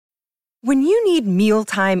When you need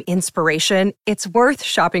mealtime inspiration, it's worth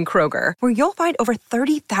shopping Kroger, where you'll find over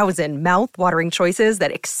 30,000 mouth-watering choices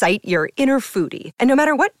that excite your inner foodie. And no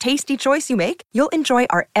matter what tasty choice you make, you'll enjoy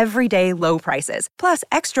our everyday low prices, plus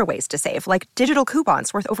extra ways to save, like digital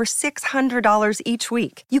coupons worth over $600 each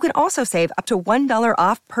week. You can also save up to $1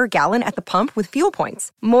 off per gallon at the pump with fuel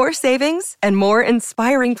points. More savings and more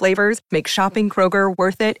inspiring flavors make shopping Kroger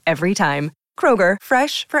worth it every time. Kroger,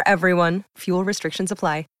 fresh for everyone. Fuel restrictions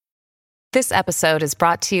apply. This episode is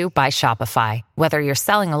brought to you by Shopify. Whether you're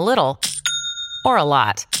selling a little or a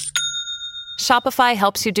lot, Shopify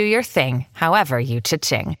helps you do your thing, however you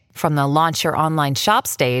cha-ching. From the launch your online shop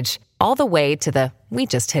stage, all the way to the we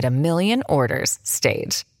just hit 1 million orders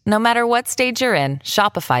stage. No matter what stage you're in,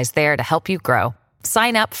 Shopify's there to help you grow.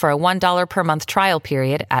 Sign up for a $1 per month trial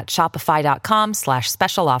period at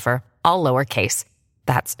shopify.com/special offer, all lowercase.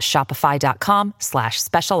 That's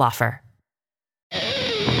shopify.com/special offer.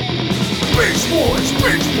 Bitch boys,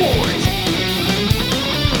 bitch boys.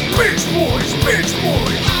 Bitch boys, bitch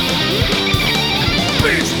boys.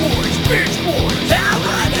 Bitch boys, bitch boys.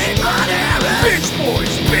 Bitch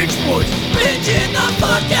boys, bitch boys. Bitching the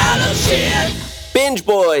fuck out of shit. Binge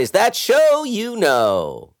Boys, that show you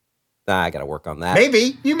know. I gotta work on that.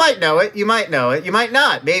 Maybe. You might know it. You might know it. You might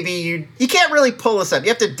not. Maybe you can't really pull us up. You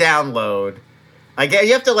have to download. I guess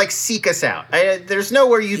you have to, like, seek us out. There's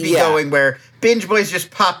nowhere you'd be going where Binge Boys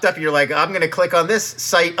just popped up and you're like, I'm going to click on this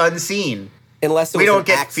site unseen. Unless it was an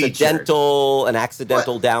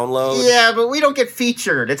accidental download. Yeah, but we don't get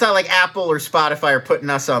featured. It's not like Apple or Spotify are putting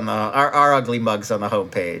us on our ugly mugs on the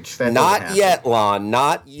homepage. Not yet, Lon.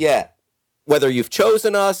 Not yet. Whether you've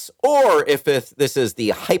chosen us or if this is the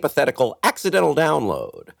hypothetical accidental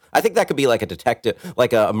download. I think that could be like a detective,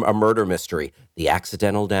 like a murder mystery. The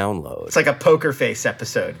accidental download. It's like a Poker Face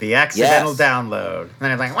episode. The accidental download. And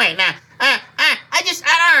then it's like, wait, now, I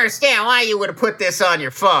don't understand why you would have put this on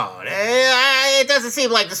your phone. It doesn't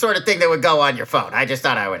seem like the sort of thing that would go on your phone. I just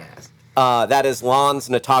thought I would ask. That is Lon's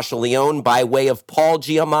Natasha Lyonne by way of Paul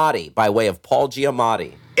Giamatti.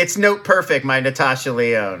 It's note perfect, my Natasha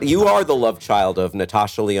Lyonne. You are the love child of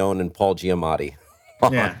Natasha Lyonne and Paul Giamatti.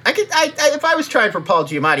 Yeah, if I was trying for Paul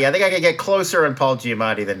Giamatti, I think I could get closer on Paul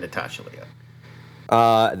Giamatti than Natasha Lyonne.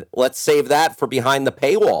 Let's save that for behind the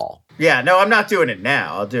paywall. Yeah, no, I'm not doing it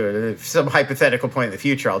now. I'll do it at some hypothetical point in the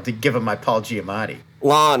future. I'll give him my Paul Giamatti.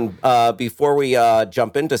 Lon, before we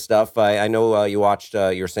jump into stuff, I know you watched.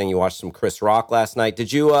 You're saying you watched some Chris Rock last night.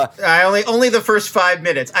 Did you? I only the first 5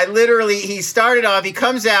 minutes. He started off. He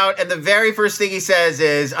comes out, and the very first thing he says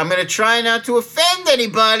is, "I'm going to try not to offend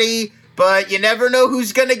anybody, but you never know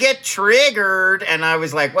who's going to get triggered." And I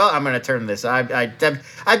was like, well, I'm going to turn this. I'm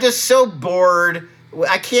just so bored.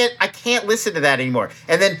 I can't listen to that anymore.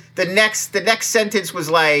 And then the next sentence was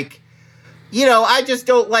like, I just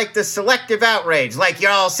don't like the selective outrage. Like,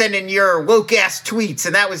 y'all sending your woke-ass tweets.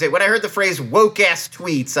 And that was it. When I heard the phrase woke-ass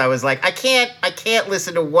tweets, I was like, I can't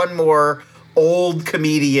listen to one more old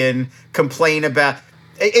comedian complain about...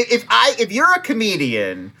 If you're a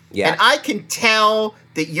comedian, and I can tell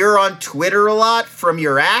that you're on Twitter a lot from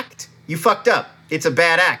your act, you fucked up. It's a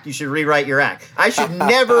bad act. You should rewrite your act. I should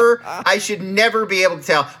never be able to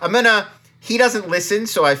tell. He doesn't listen,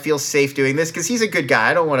 so I feel safe doing this because he's a good guy.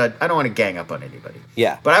 I don't want to gang up on anybody.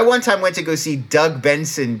 Yeah. But I one time went to go see Doug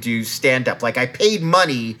Benson do stand-up. Like, I paid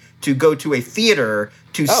money to go to a theater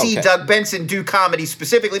to see Doug Benson do comedy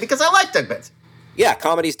specifically because I like Doug Benson. Yeah,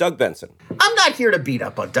 comedy's Doug Benson. I'm not here to beat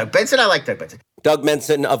up on Doug Benson. I like Doug Benson. Doug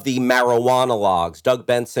Benson of the Marijuana Logs. Doug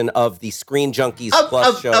Benson of the Screen Junkies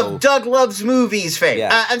Plus show. Of Doug Loves Movies fame.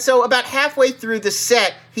 Yeah. And so about halfway through the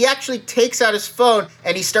set, he actually takes out his phone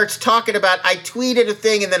and he starts talking about, I tweeted a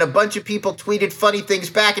thing and then a bunch of people tweeted funny things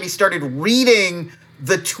back and he started reading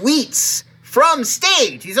the tweets from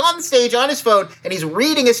stage. He's on the stage on his phone and he's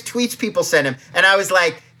reading his tweets people sent him. And I was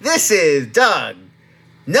like, this is Doug.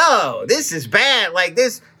 No, this is bad. Like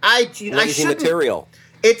this, lazy material.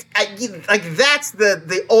 It's like that's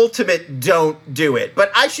the ultimate don't do it.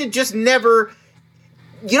 But I should just never.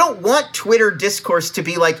 You don't want Twitter discourse to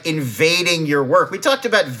be like invading your work. We talked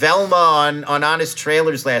about Velma on Honest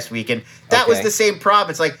Trailers last week, and that was the same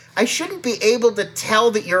problem. It's like, I shouldn't be able to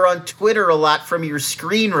tell that you're on Twitter a lot from your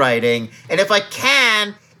screenwriting. And if I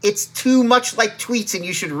can, it's too much like tweets and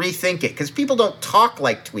you should rethink it because people don't talk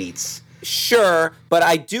like tweets. Sure, but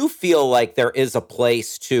I do feel like there is a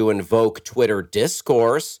place to invoke Twitter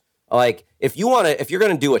discourse. Like, if you're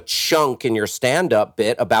going to do a chunk in your stand-up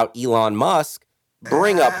bit about Elon Musk,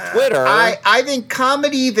 bring up Twitter. I think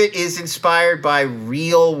comedy that is inspired by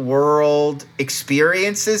real-world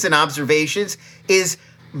experiences and observations is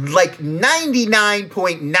like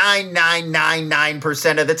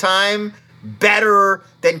 99.9999% of the time, better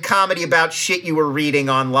than comedy about shit you were reading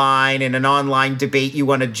online in an online debate you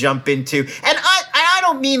want to jump into. And I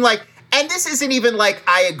don't mean like, and this isn't even like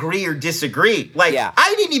I agree or disagree. Like,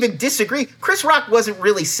 I didn't even disagree. Chris Rock wasn't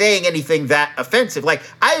really saying anything that offensive. Like,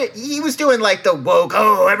 he was doing like the woke,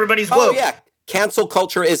 everybody's woke. Oh, yeah. Cancel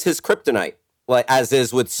culture is his kryptonite, like, as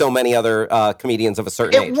is with so many other comedians of a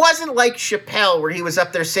certain age. It wasn't like Chappelle where he was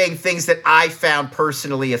up there saying things that I found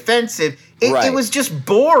personally offensive. It was just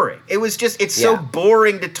boring. It's so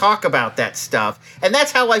boring to talk about that stuff. And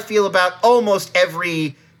that's how I feel about almost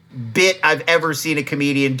every bit I've ever seen a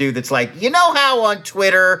comedian do that's like, you know how on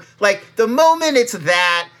Twitter, like the moment it's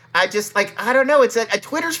that, I just like, I don't know, it's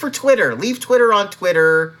Twitter's for Twitter. Leave Twitter on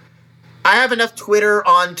Twitter. I have enough Twitter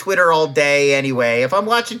on Twitter all day anyway. If I'm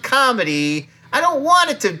watching comedy, I don't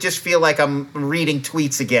want it to just feel like I'm reading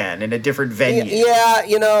tweets again in a different venue. Yeah,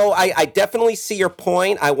 I definitely see your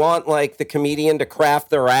point. I want, like, the comedian to craft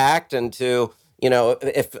their act and to,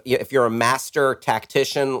 if you're a master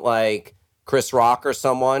tactician like Chris Rock or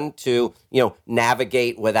someone, to,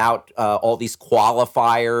 navigate without all these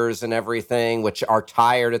qualifiers and everything, which are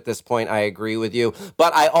tired at this point. I agree with you.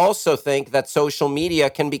 But I also think that social media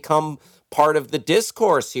can become part of the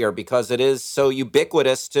discourse here because it is so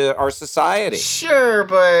ubiquitous to our society. Sure,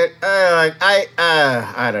 but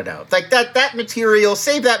I don't know. Like that material,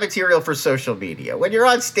 save that material for social media. When you're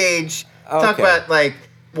on stage, talk about like,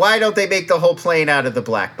 why don't they make the whole plane out of the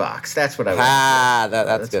black box? That's what I want.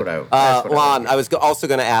 That's good. Lon, I was also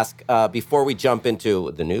going to ask, before we jump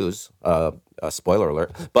into the news, spoiler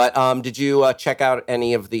alert, but did you check out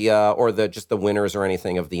any of the, just the winners or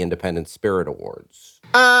anything of the Independent Spirit Awards?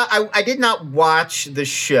 I did not watch the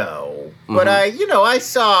show, but I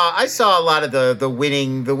saw a lot of the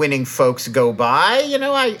winning folks go by.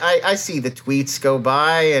 I see the tweets go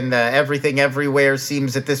by, and Everything Everywhere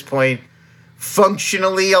seems at this point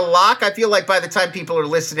functionally a lock. I feel like by the time people are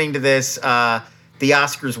listening to this, the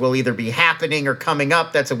Oscars will either be happening or coming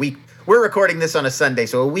up. That's a week. We're recording this on a Sunday,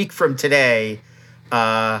 so a week from today.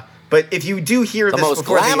 But if you do hear this most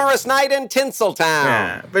before glamorous night in Tinseltown.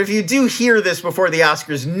 Yeah, but if you do hear this before the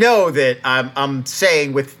Oscars, know that I'm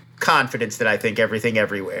saying with confidence that I think Everything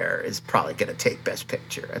Everywhere is probably going to take Best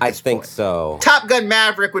Picture at this I think point. so. Top Gun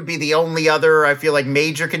Maverick would be the only other, I feel like,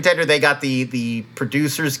 major contender. They got the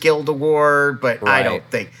Producers Guild Award, but right.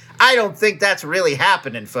 I don't think that's really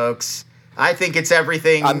happening, folks. I think it's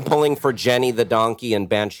everything. I'm pulling for Jenny the Donkey and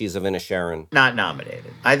Banshees of Inisherin. Not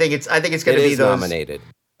nominated. I think it's going to be those nominated.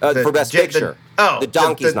 For Best Picture. The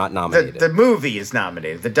Donkey's not nominated. The movie is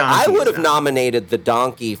nominated. The Donkey. I would have nominated The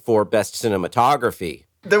Donkey for Best Cinematography.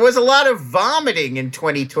 There was a lot of vomiting in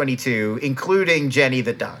 2022, including Jenny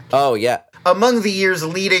the Donkey. Oh, yeah. Among the year's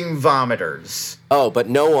leading vomiters. Oh, but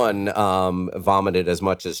no one vomited as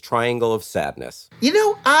much as Triangle of Sadness.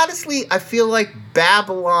 Honestly, I feel like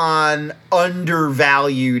Babylon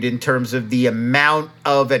undervalued in terms of the amount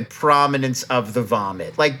of and prominence of the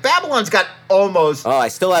vomit. Like, Babylon's got almost... Oh, I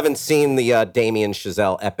still haven't seen the Damien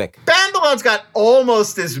Chazelle epic. Babylon's got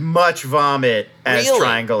almost as much vomit as Really?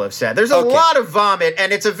 Triangle of Sadness. There's a lot of vomit,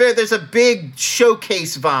 and there's a big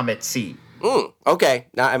showcase vomit scene. Okay.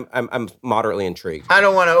 Now I'm moderately intrigued. I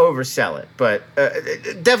don't want to oversell it, but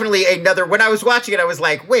definitely another. When I was watching it, I was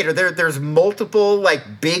like, "Wait, there's multiple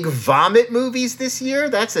like big vomit movies this year?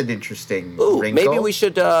 That's an interesting wrinkle." Maybe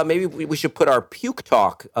we should put our puke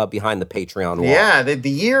talk behind the Patreon wall. Yeah, the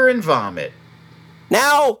year in vomit.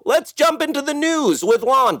 Now let's jump into the news with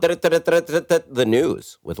Lon. The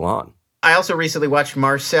news with Lon. I also recently watched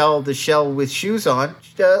Marcel the Shell with Shoes On.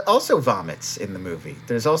 Also vomits in the movie.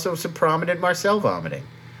 There's also some prominent Marcel vomiting.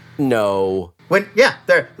 No.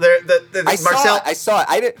 I saw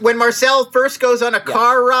it. When Marcel first goes on a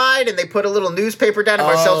car ride and they put a little newspaper down and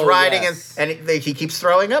Marcel's riding and he keeps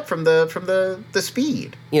throwing up from the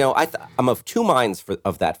speed. I'm of two minds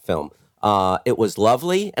of that film. It was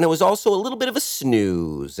lovely, and it was also a little bit of a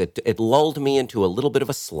snooze. It lulled me into a little bit of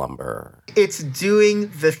a slumber. It's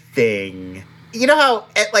doing the thing. You know how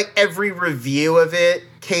every review of it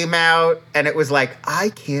came out, and it was like,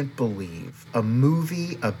 I can't believe a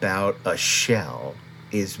movie about a shell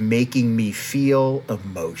is making me feel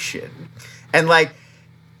emotion. And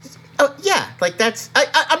that's.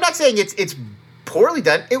 I'm not saying it's poorly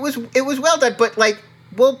done. It was well done, but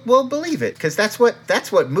We'll believe it because that's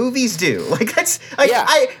what movies do. In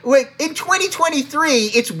 2023,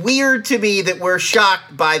 it's weird to me that we're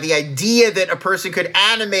shocked by the idea that a person could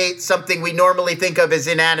animate something we normally think of as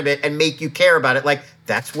inanimate and make you care about it.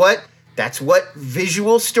 That's what That's what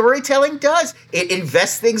visual storytelling does. It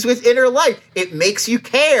invests things with inner life. It makes you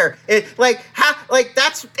care. It's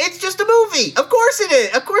just a movie. Of course it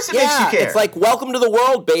is. Of course it makes you care. It's like Welcome to the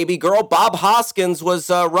World, baby girl. Bob Hoskins was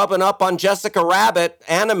rubbing up on Jessica Rabbit,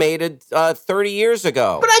 animated 30 years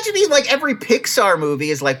ago. But I just mean, like, every Pixar movie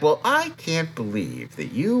is like, well, I can't believe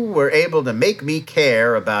that you were able to make me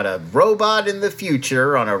care about a robot in the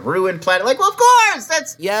future on a ruined planet. Like, well, of course,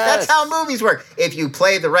 that's how movies work. If you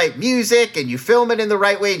play the right music and you film it in the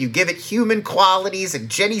right way and you give it human qualities and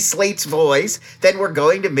Jenny Slate's voice, then we're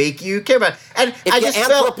going to make you care about it. And if you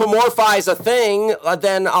anthropomorphize a thing,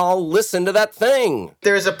 then I'll listen to that thing.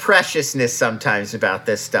 There's a preciousness sometimes about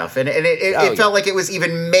this stuff. And it felt like it was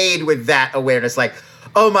even made with that awareness. Like,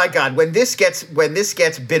 oh my God, when this gets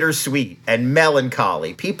bittersweet and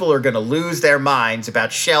melancholy, people are going to lose their minds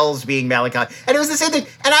about shells being melancholy. And it was the same thing.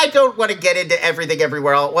 And I don't want to get into Everything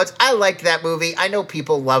Everywhere All at Once. I liked that movie. I know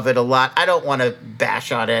people love it a lot. I don't want to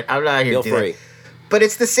bash on it. I'm not here to do that. But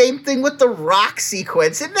it's the same thing with the rock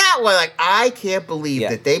sequence in that one. Like, I can't believe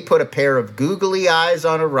that they put a pair of googly eyes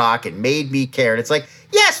on a rock and made me care. And it's like,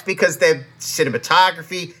 yes, because there's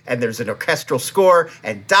cinematography and there's an orchestral score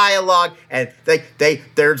and dialogue and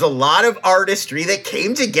there's a lot of artistry that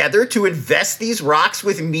came together to invest these rocks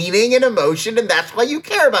with meaning and emotion, and that's why you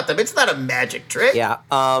care about them. It's not a magic trick. Yeah.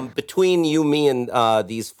 Between you, me, and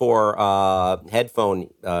these four headphone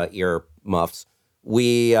ear muffs,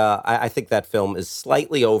 I think that film is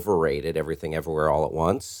slightly overrated. Everything Everywhere All at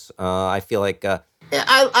Once. I feel like.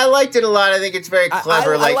 I liked it a lot. I think it's very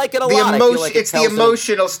clever. I like it a lot. Like it's the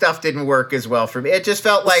emotional stuff didn't work as well for me. It just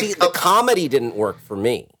felt like the comedy didn't work for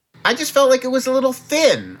me. I just felt like it was a little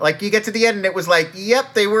thin. Like, you get to the end and it was like,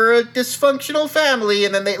 yep, they were a dysfunctional family,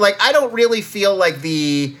 and then I don't really feel like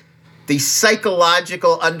the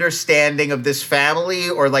psychological understanding of this family,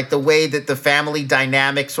 or like the way that the family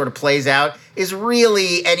dynamic sort of plays out, is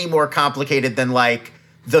really any more complicated than like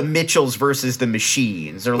the Mitchells versus the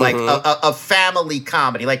Machines, or like a family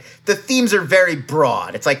comedy. Like, the themes are very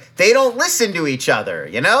broad. It's like they don't listen to each other,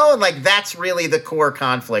 you know? And like, that's really the core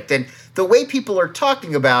conflict. And the way people are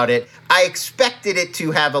talking about it, I expected it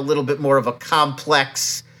to have a little bit more of a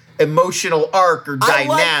complex emotional arc or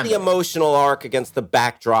dynamic. I like the emotional arc against the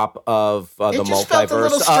backdrop of the multiverse. It just felt a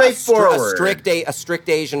little straightforward. A strict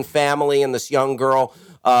Asian family and this young girl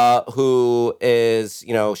who is,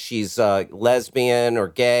 she's lesbian or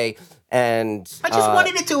gay. And I just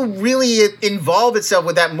wanted it to really involve itself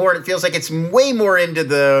with that more. And it feels like it's way more into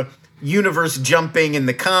the universe jumping and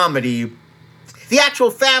the comedy. The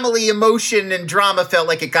actual family emotion and drama felt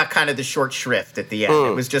like it got kind of the short shrift at the end.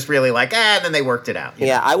 It was just really like, and then they worked it out.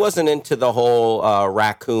 Yeah, I wasn't into the whole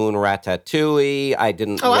raccoon ratatouille. I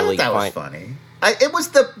didn't really I thought that was funny. It was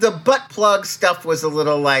the butt plug stuff was a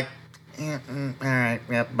little like, all right,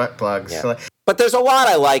 yeah, butt plugs. Yeah. But there's a lot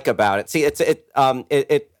I like about it. See,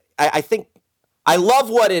 I think I love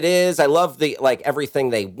what it is. I love everything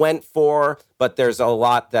they went for, but there's a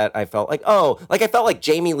lot that I felt like, I felt like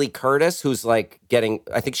Jamie Lee Curtis, who's like I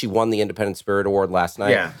think she won the Independent Spirit Award last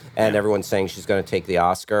night, and everyone's saying she's going to take the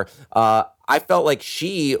Oscar. I felt like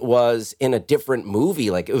she was in a different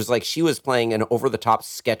movie. Like, it was like she was playing an over-the-top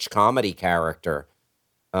sketch comedy character.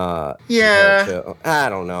 I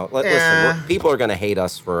don't know. Listen, people are going to hate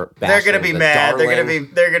us for bashing. They're going to be mad. Darling.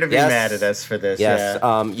 They're going to be mad at us for this. Yes.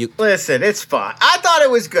 Yeah. Listen, it's fun. I thought it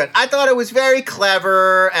was good. I thought it was very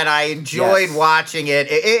clever, and I enjoyed watching it.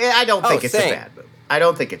 I don't think it's a bad movie. I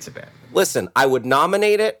don't think it's a bad movie. Listen, I would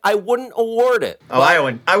nominate it. I wouldn't award it. I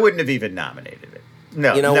wouldn't have even nominated it.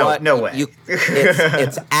 No, you know what? No way.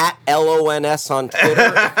 It's at LONS on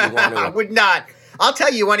Twitter. If you want to. I would not. I'll tell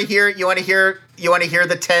you. You want to hear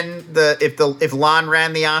the 10? If Lon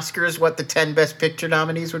ran the Oscars, what the 10 Best Picture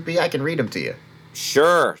nominees would be? I can read them to you.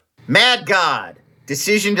 Sure. Mad God,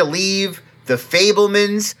 Decision to Leave, The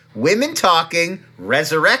Fabelmans, Women Talking,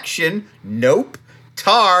 Resurrection, Nope,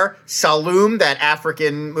 Tar, Saloom, that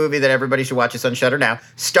African movie that everybody should watch. It's on Shudder now.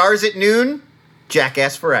 Stars at Noon,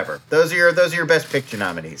 Jackass Forever. Those are your Best Picture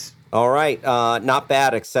nominees. All right, not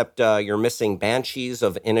bad, except you're missing Banshees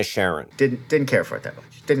of Inisherin. Didn't care for it that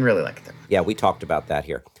much. Didn't really like it that much. Yeah, we talked about that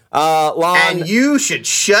here. Lon, and you should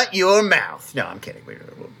shut your mouth. No, I'm kidding.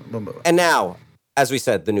 We'll move on. And now, as we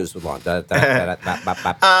said, the news with Lon.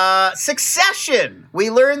 Succession. We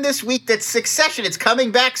learned this week that Succession, it's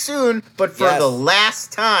coming back soon, but for the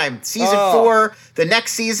last time. Season 4, the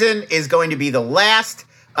next season is going to be the last.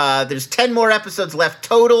 There's 10 more episodes left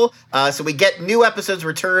total. So we get new episodes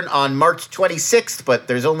return on March 26th, but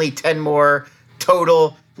there's only 10 more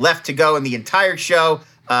total left to go in the entire show.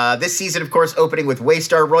 This season, of course, opening with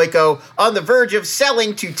Waystar Royko on the verge of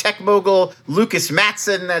selling to tech mogul Lucas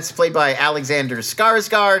Matson. That's played by Alexander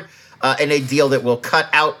Skarsgård. In a deal that will cut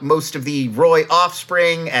out most of the Roy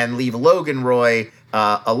offspring and leave Logan Roy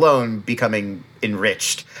alone becoming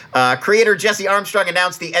enriched. Creator Jesse Armstrong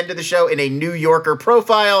announced the end of the show in a New Yorker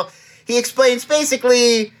profile. He explains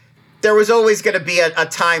basically there was always going to be a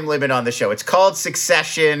time limit on the show. It's called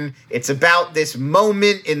Succession. It's about this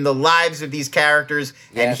moment in the lives of these characters.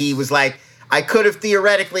 Yes. And he was like, I could have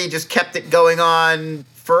theoretically just kept it going on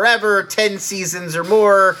forever, 10 seasons or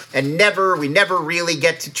more, and we never really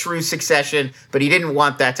get to true Succession, but he didn't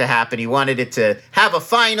want that to happen. He wanted it to have a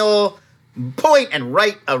final point and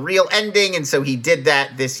write a real ending, and so he did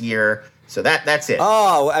that this year. So that's it.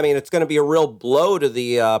 Oh, I mean, it's going to be a real blow to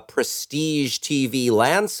the prestige TV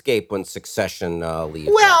landscape when Succession leaves.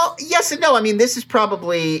 Well, yes and no. I mean, this is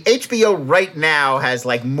probably HBO right now has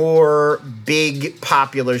like more big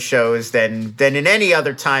popular shows than in any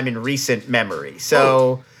other time in recent memory.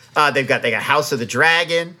 So they got House of the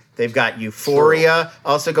Dragon, they've got Euphoria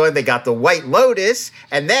also going. They got The White Lotus,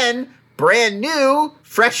 and then brand new,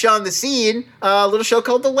 fresh on the scene, a little show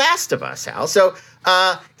called The Last of Us, Hal. So.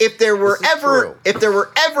 If there were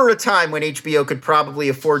ever a time when HBO could probably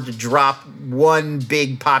afford to drop one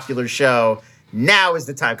big popular show, now is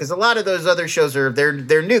the time, because a lot of those other shows they're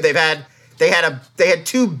new. They had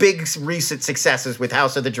two big recent successes with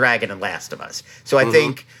House of the Dragon and Last of Us. So I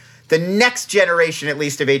think the next generation, at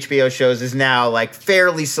least, of HBO shows is now like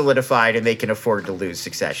fairly solidified, and they can afford to lose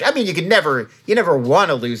Succession. I mean, you never want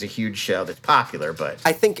to lose a huge show that's popular, but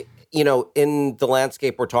I think in the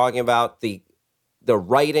landscape we're talking about, the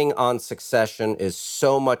writing on Succession is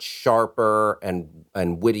so much sharper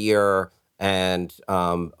and wittier and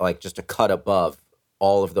like just a cut above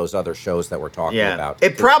all of those other shows that we're talking about.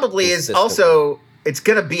 It probably is also, it's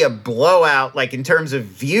going to be a blowout, like in terms of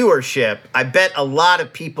viewership. I bet a lot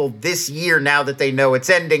of people this year, now that they know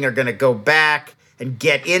it's ending, are going to go back and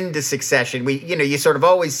get into Succession. You sort of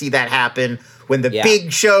always see that happen when the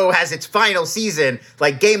big show has its final season.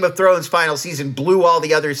 Like Game of Thrones' final season blew all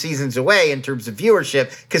the other seasons away in terms of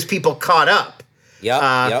viewership because people caught up.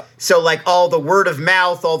 Yep. So like all the word of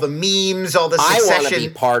mouth, all the memes, all the Succession. I want to be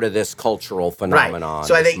part of this cultural phenomenon, right.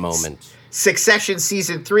 So I think moment. Succession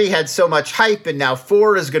season 3 had so much hype, and now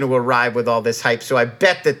 4 is going to arrive with all this hype. So I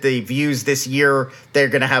bet that the views this year, they're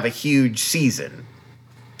going to have a huge season.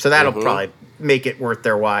 So that'll probably make it worth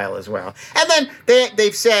their while as well. And then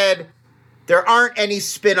they've said there aren't any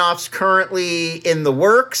spin-offs currently in the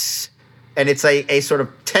works, and it's a sort of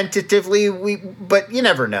tentatively, but you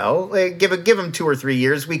never know. Give them 2 or 3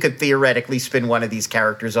 years, we could theoretically spin one of these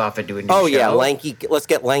characters off and do a new show. Oh yeah, let's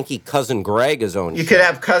get lanky Cousin Greg his own show. You could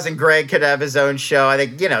have Cousin Greg could have his own show. I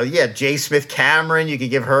think, J. Smith Cameron, you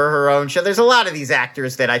could give her own show. There's a lot of these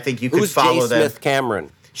actors that I think you could follow them. Who's J. Smith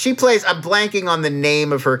Cameron? She plays, I'm blanking on the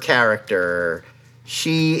name of her character.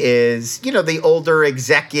 She is, the older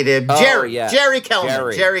executive, Jerry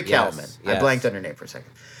Kellman. Jerry Kellman. Yes. I blanked on her name for a second.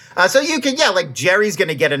 So you can, like Jerry's going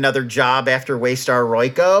to get another job after Waystar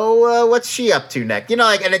Royko. What's she up to next? And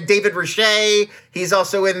then David Richey, he's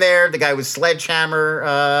also in there. The guy with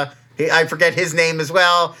Sledgehammer. I forget his name as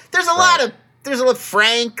well. There's a lot of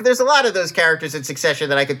Frank. There's a lot of those characters in Succession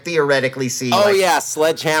that I could theoretically see. Oh, yeah,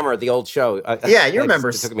 Sledgehammer, the old show. You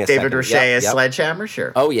remember David Richey as Sledgehammer?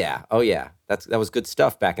 Sure. Oh, yeah. That was good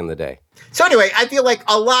stuff back in the day. So anyway, I feel like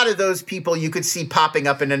a lot of those people you could see popping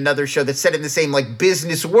up in another show that's set in the same like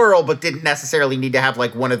business world, but didn't necessarily need to have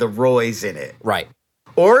like one of the Roys in it. Right.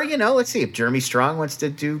 Or, let's see, if Jeremy Strong wants to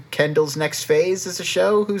do Kendall's next phase as a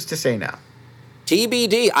show, who's to say no?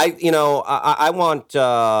 TBD. I want,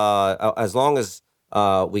 as long as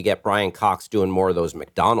we get Brian Cox doing more of those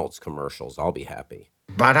McDonald's commercials, I'll be happy.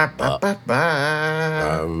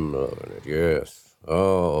 Yes.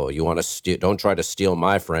 Oh, you want to steal? Don't try to steal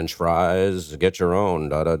my French fries. Get your own.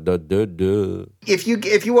 Da da da da da. If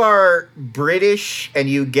you are British and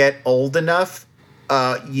you get old enough,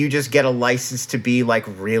 you just get a license to be like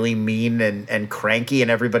really mean and cranky,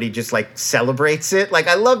 and everybody just like celebrates it. Like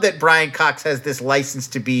I love that Brian Cox has this license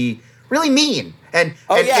to be really mean. And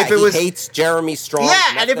if it was, hates Jeremy Strong.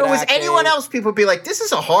 Yeah, and if it was anyone else, people would be like, "This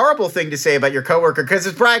is a horrible thing to say about your coworker," because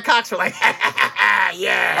it's Brian Cox. We're like,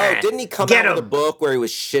 yeah. Oh, didn't he come out with a book where he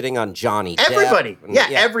was shitting on Johnny Depp? Everybody.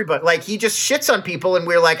 Everybody. Like, he just shits on people, and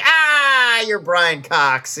we're like, you're Brian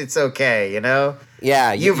Cox. It's okay,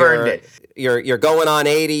 Yeah. You've earned it. You're going on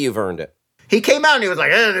 80. You've earned it. He came out and he was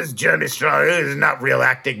like, this is Jeremy Strong. This is not real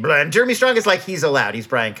acting. And Jeremy Strong is like, he's allowed. He's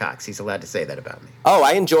Brian Cox. He's allowed to say that about me. Oh,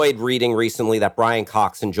 I enjoyed reading recently that Brian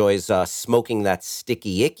Cox enjoys smoking that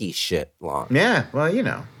sticky icky shit long. Yeah,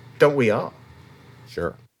 well, don't we all?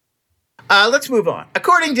 Sure. Let's move on.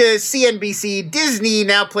 According to CNBC, Disney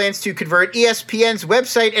now plans to convert ESPN's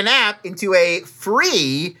website and app into a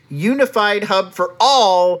free unified hub for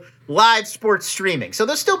all live sports streaming. So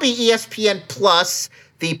there'll still be ESPN Plus,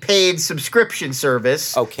 the paid subscription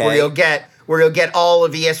service, where you'll get all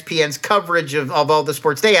of ESPN's coverage of all the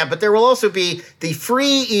sports they have. But there will also be the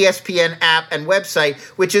free ESPN app and website,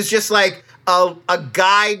 which is just like a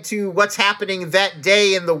guide to what's happening that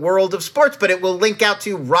day in the world of sports, but it will link out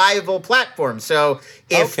to rival platforms. So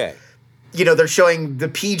if they're showing the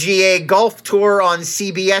PGA Golf Tour on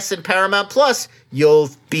CBS and Paramount Plus, you'll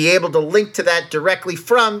be able to link to that directly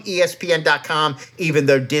from ESPN.com, even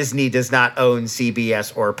though Disney does not own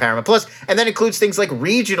CBS or Paramount Plus. And that includes things like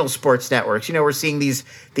regional sports networks. We're seeing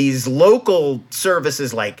these local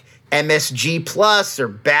services like MSG Plus or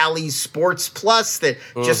Bally Sports Plus that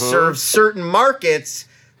just serve certain markets.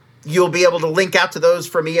 You'll be able to link out to those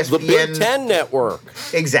from ESPN. The Big Ten Network.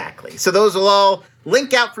 Exactly. So those will all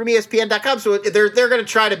link out from ESPN.com. So they're going to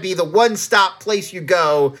try to be the one-stop place you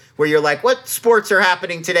go where you're like, what sports are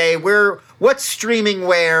happening today? What's streaming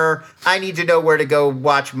where? I need to know where to go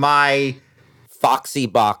watch my Foxy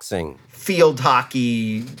Boxing. Field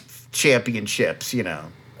hockey championships,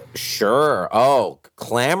 Sure. Oh,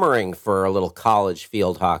 clamoring for a little college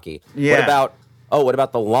field hockey. Yeah. What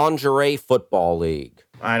about the Lingerie Football League?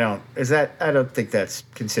 I don't think that's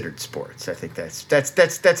considered sports. I think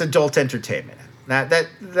that's adult entertainment.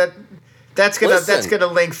 That's gonna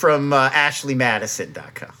link from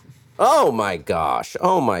AshleyMadison.com. Oh my gosh!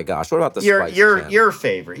 What about the Spice Channel? your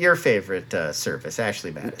favorite service,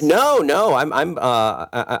 Ashley Madison? No,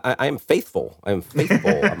 I'm faithful. I'm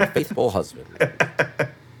faithful. I'm a faithful husband.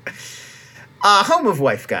 Home of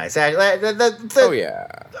Wife, guys. Oh yeah.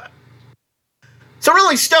 So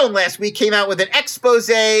Rolling Stone last week came out with an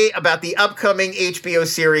expose about the upcoming HBO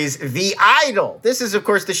series The Idol. This is, of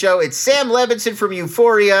course, the show. It's Sam Levinson from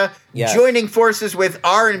Euphoria joining forces with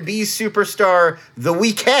R&B superstar The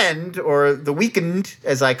Weeknd, or The Weeknd,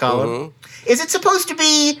 as I call him. Is it supposed to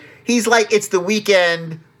be, he's like, it's The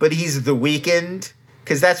Weeknd, but he's The Weeknd?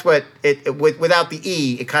 Because that's what, without the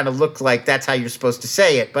E, it kind of looked like that's how you're supposed to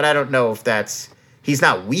say it. But I don't know if he's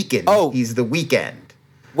not Weeknd. Oh. He's The Weeknd.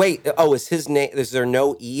 Wait, is his name, is there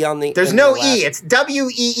no E on the... There's no E, it's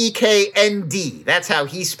Weeknd. That's how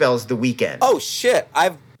he spells The Weeknd. Oh, shit.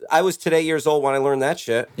 I was today years old when I learned that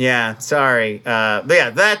shit. Yeah, sorry. But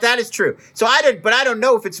yeah, that is true. So I don't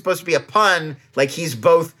know if it's supposed to be a pun, like he's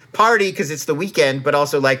both party because it's The Weeknd, but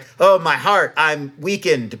also like, oh, my heart, I'm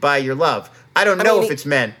weakened by your love. I don't know if it's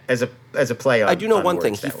meant as a play on I do know one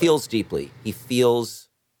thing, he feels deeply. He feels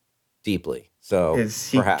deeply. So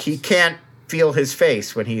perhaps. He can't feel his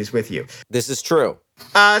face when he's with you. This is true.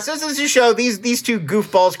 So this is a show. These two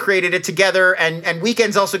goofballs created it together, and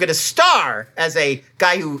Weeknd's also going to star as a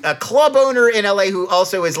guy a club owner in LA who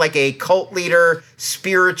also is like a cult leader,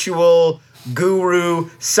 spiritual guru,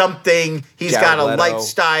 something. He's got a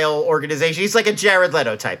lifestyle organization. He's like a Jared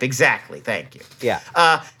Leto type. Exactly. Thank you.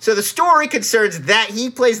 Yeah. So the story concerns that he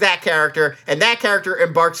plays that character, and that character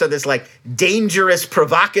embarks on this like dangerous,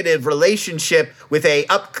 provocative relationship with a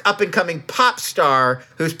up and coming pop star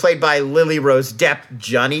who's played by Lily Rose Depp,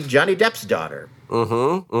 Johnny Depp's daughter.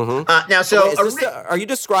 Now, so are you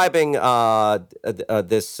describing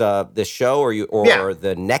this show or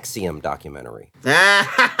the NXIVM documentary?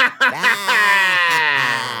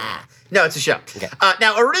 No, it's a show. Okay.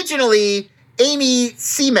 Now, originally, Amy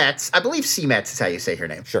Seimetz, I believe Seimetz is how you say her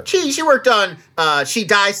name. Sure. She worked on She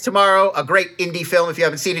Dies Tomorrow, a great indie film if you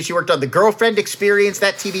haven't seen it. She worked on The Girlfriend Experience,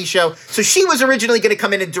 that TV show. So she was originally going to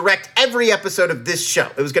come in and direct every episode of this show.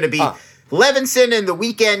 It was going to be Levinson and The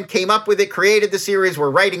Weeknd came up with it, created the series, were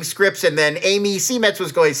writing scripts, and then Amy Seimetz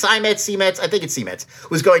was going,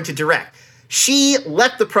 was going to direct. She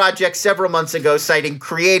left the project several months ago, citing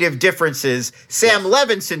creative differences. Sam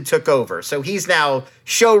Levinson took over, so he's now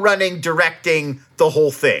show-running, directing the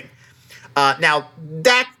whole thing. Now,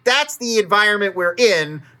 that's the environment we're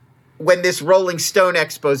in when this Rolling Stone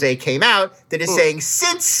expose came out that is saying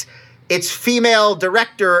since its female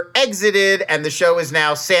director exited and the show is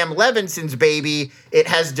now Sam Levinson's baby, it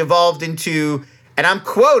has devolved into, and I'm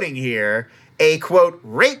quoting here, a, quote,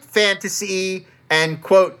 rape fantasy and,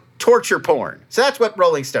 quote, torture porn. So that's what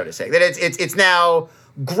Rolling Stone is saying. That it's now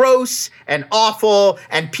gross and awful,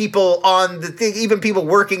 and people on the thing, even people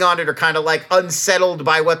working on it are kind of like unsettled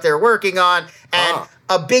by what they're working on. And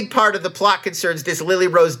a big part of the plot concerns this Lily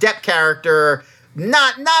Rose Depp character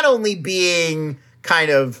not only being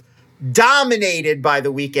kind of dominated by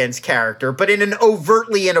The Weeknd's character, but in an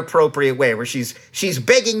overtly inappropriate way, where she's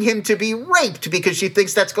begging him to be raped because she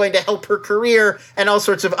thinks that's going to help her career and all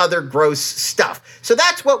sorts of other gross stuff. So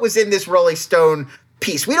that's what was in this Rolling Stone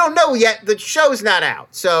piece. We don't know yet. The show's not out,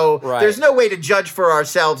 so there's no way to judge for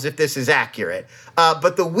ourselves if this is accurate.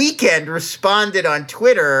 But The Weeknd responded on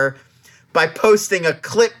Twitter by posting a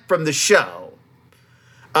clip from the show.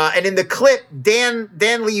 And in the clip, Dan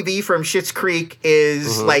Levy from Schitt's Creek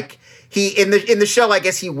is like, he in the show, I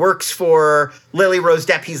guess he works for Lily Rose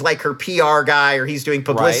Depp. He's like her PR guy, or he's doing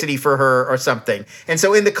publicity for her or something. And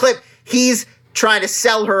so in the clip, he's trying to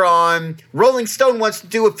sell her on, Rolling Stone wants to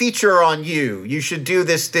do a feature on you. You should do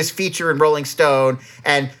this feature in Rolling Stone.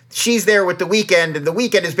 And she's there with The Weeknd, and The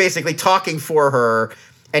Weeknd is basically talking for her.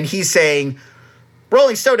 And he's saying,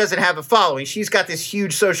 Rolling Stone doesn't have a following. She's got this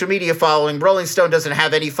huge social media following. Rolling Stone doesn't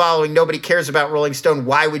have any following. Nobody cares about Rolling Stone.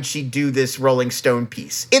 Why would she do this Rolling Stone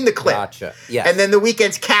piece? In the clip. Gotcha. Yes. And then The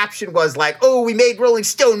Weeknd's caption was like, oh, we made Rolling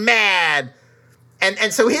Stone mad.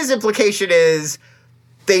 And so his implication is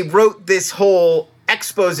they wrote this whole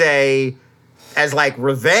expose as like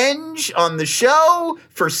revenge on the show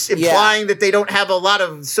for implying that they don't have a lot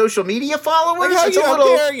of social media followers. Like, how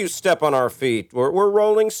dare you step on our feet? We're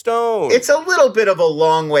Rolling Stone. It's a little bit of a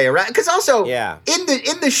long way around, because also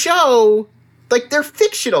in the show, like, they're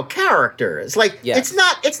fictional characters. Like, it's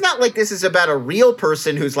not like this is about a real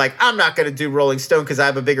person who's like, I'm not going to do Rolling Stone because I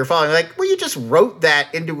have a bigger following. Like, well, you just wrote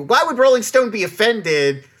that into. Why would Rolling Stone be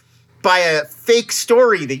offended by a fake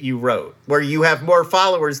story that you wrote where you have more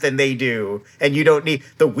followers than they do and you don't need?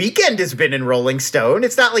 The Weeknd has been in Rolling Stone.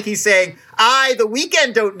 It's not like he's saying, The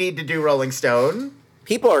Weeknd don't need to do Rolling Stone.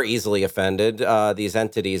 People are easily offended. These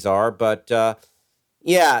entities are, but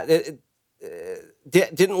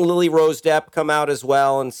didn't Lily Rose Depp come out as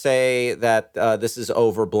well and say that this is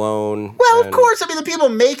overblown? Well, of course. I mean, the people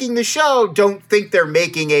making the show don't think they're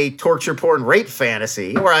making a torture porn rape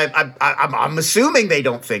fantasy, or I'm assuming they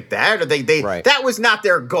don't think that, or they that was not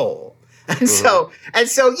their goal. And so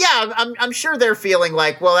I'm sure they're feeling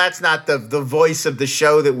like, well, that's not the voice of the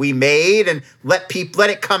show that we made, and let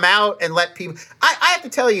it come out and let people. I have to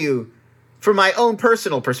tell you, from my own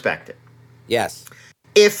personal perspective, yes,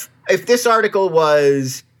 if this article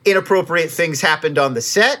was inappropriate things happened on the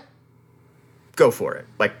set, go for it.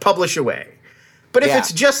 Like, publish away. But if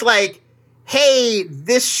it's just like, hey,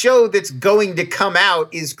 this show that's going to come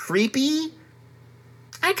out is creepy,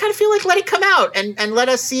 I kind of feel like let it come out and let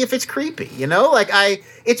us see if it's creepy, you know? Like,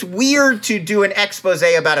 it's weird to do an expose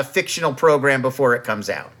about a fictional program before it comes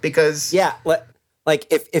out, because... Yeah, like,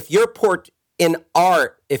 if you're in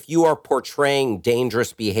art, if you are portraying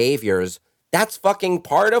dangerous behaviors, that's fucking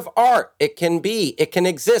part of art. It can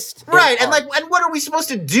exist. Right. And what are we supposed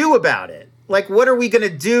to do about it? Like, what are we going to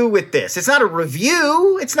do with this? It's not a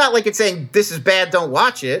review. It's not like it's saying this is bad, don't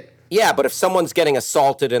watch it. Yeah, but if someone's getting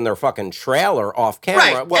assaulted in their fucking trailer off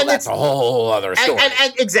camera, well, that's a whole other story.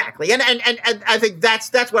 And exactly. And I think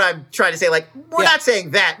that's what I'm trying to say. Like, we're not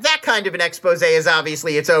saying that. That kind of an expose is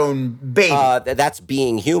obviously its own baby. That's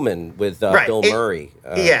Being Human with Bill Murray.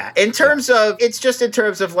 In terms of, it's just in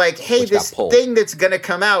terms of like, hey, this thing that's going to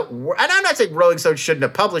come out. And I'm not saying Rolling Stone shouldn't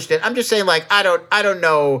have published it. I'm just saying, like, I don't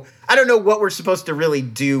know what we're supposed to really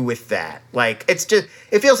do with that. Like,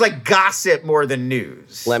 it feels like gossip more than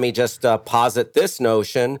news. Let me just posit this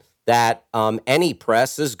notion that any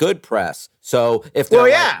press is good press. So if they're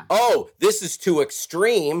like, oh, this is too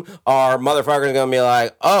extreme, our motherfuckers are going to be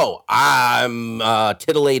like, oh, I'm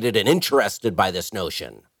titillated and interested by this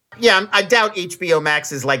notion. Yeah, I doubt HBO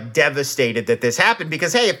Max is like devastated that this happened,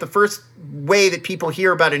 because, hey, if the first way that people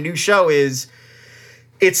hear about a new show is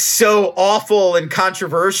it's so awful and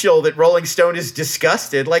controversial that Rolling Stone is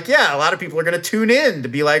disgusted, like, a lot of people are going to tune in to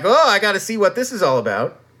be like, oh, I got to see what this is all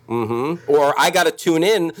about. Mm-hmm. Or I got to tune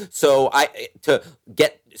in to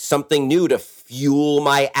get something new to fuel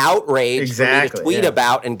my outrage for me to tweet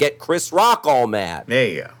about and get Chris Rock all mad. There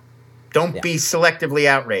you go. Don't be selectively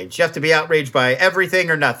outraged. You have to be outraged by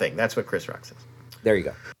everything or nothing. That's what Chris Rock says. There you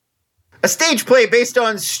go. A stage play based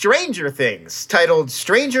on Stranger Things, titled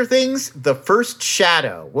Stranger Things: The First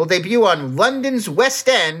Shadow, will debut on London's West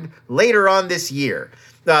End later on this year.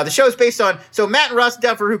 The show is based on, Matt and Ross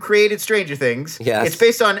Duffer, who created Stranger Things, it's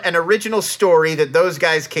based on an original story that those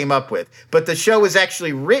guys came up with. But the show was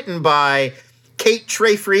actually written by Kate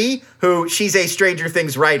Treyfree, who she's a Stranger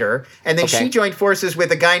Things writer. And then she joined forces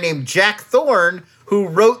with a guy named Jack Thorne, who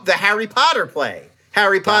wrote the Harry Potter play,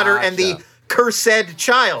 Harry Potter and the Cursed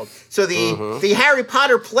Child. So the Harry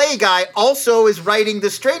Potter play guy also is writing the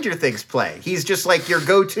Stranger Things play. He's just like your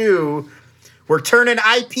go-to We're turning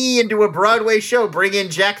IP into a Broadway show. Bring in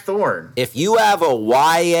Jack Thorne. If you have a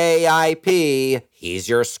YA IP, he's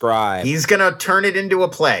your scribe. He's going to turn it into a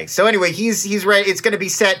play. So anyway, he's right. It's going to be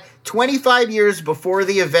set 25 years before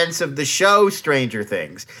the events of the show Stranger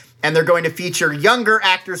Things. And they're going to feature younger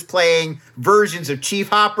actors playing versions of Chief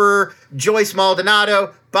Hopper, Joyce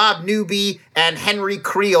Maldonado, Bob Newby, and Henry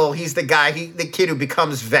Creel. He's the guy, the kid who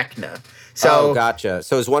becomes Vecna. So, gotcha.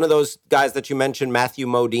 So is one of those guys that you mentioned Matthew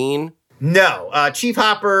Modine? No. Chief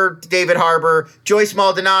Hopper, David Harbour, Joyce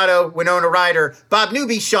Maldonado, Winona Ryder, Bob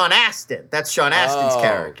Newby, Sean Astin. That's Sean Astin's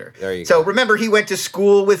character. There you go. So remember, he went to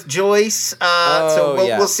school with Joyce. So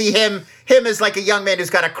we'll see him as like a young man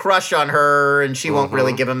who's got a crush on her, and she won't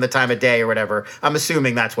really give him the time of day or whatever. I'm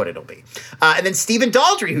assuming that's what it'll be. And then Stephen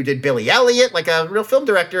Daldry, who did Billy Elliot, like a real film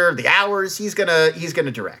director, The Hours, he's gonna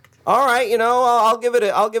direct. All right, I'll give it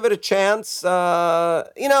a chance. Well,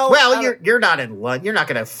 you're not in London. You're not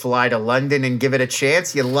going to fly to London and give it a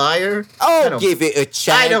chance, you liar. Give it a chance.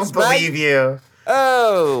 I don't believe you.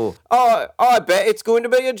 I bet it's going to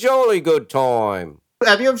be a jolly good time.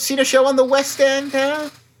 Have you ever seen a show on the West End?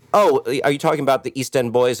 Oh, are you talking about the East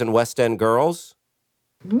End Boys and West End Girls?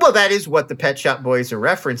 Well, that is what the Pet Shop Boys are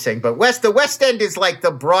referencing. But the West End is like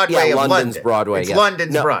the Broadway of London's London. Broadway. It's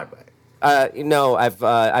London's Broadway. No,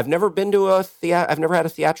 I've never been to I've never had a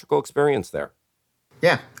theatrical experience there.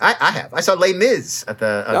 Yeah, I have. I saw Les Mis at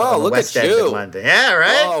the look West at End you. of London. Yeah,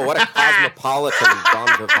 right? Oh, what a cosmopolitan Don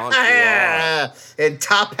Vivant you are. Yeah. And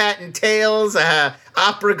top hat and tails,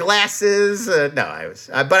 opera glasses. But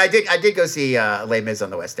I did go see Les Mis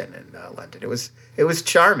on the West End in London. It was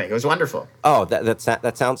charming. It was wonderful. Oh,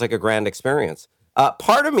 that sounds like a grand experience.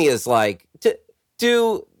 Part of me is like,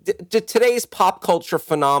 do today's pop culture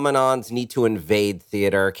phenomenons need to invade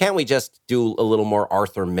theater? Can't we just do a little more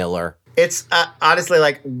Arthur Miller? It's honestly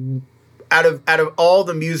like out of all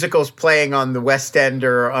the musicals playing on the West End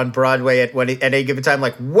or on Broadway at any given time,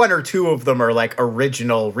 like one or two of them are like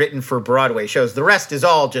original, written for Broadway shows. The rest is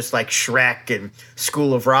all just like Shrek and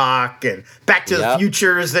School of Rock and Back to the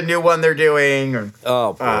Future is the new one they're doing. Or,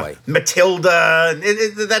 oh boy, Matilda.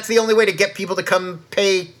 That's the only way to get people to come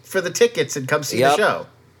pay for the tickets and come see the show.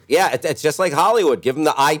 Yeah, it's just like Hollywood. Give them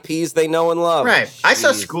the IPs they know and love. Right. Jeez. I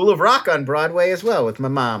saw School of Rock on Broadway as well with my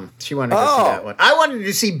mom. She wanted to see that one. I wanted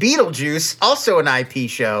to see Beetlejuice, also an IP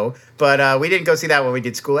show, but we didn't go see that one. We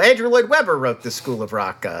did School. Andrew Lloyd Webber wrote the School of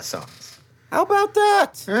Rock songs. How about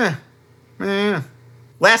that?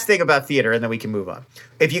 Last thing about theater, and then we can move on.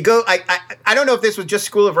 If you go, I don't know if this was just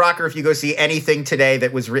School of Rock or if you go see anything today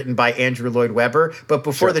that was written by Andrew Lloyd Webber, but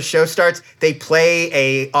before the show starts, they play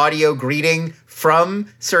a audio greeting from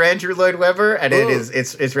Sir Andrew Lloyd Webber, and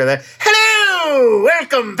it's really, hello,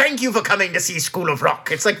 welcome, thank you for coming to see School of Rock.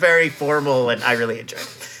 It's like very formal, and I really enjoyed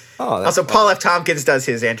it. Also, Paul F. Tompkins does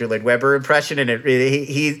his Andrew Lloyd Webber impression, and it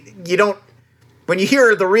really you don't. When you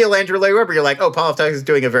hear the real Andrew Lloyd Webber, you're like, oh, Paul F. Tompkins is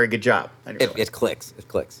doing a very good job. It clicks. It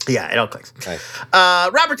clicks. Yeah, it all clicks. Nice.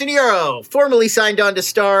 Robert De Niro formally signed on to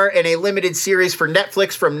star in a limited series for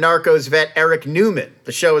Netflix from Narcos vet Eric Newman.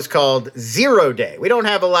 The show is called 0 Day. We don't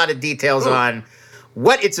have a lot of details on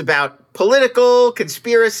what it's about. Political,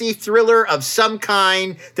 conspiracy, thriller of some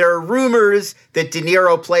kind. There are rumors that De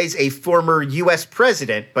Niro plays a former U.S.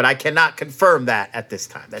 president, but I cannot confirm that at this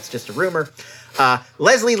time. That's just a rumor.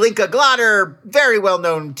 Leslie Linka Glotter, very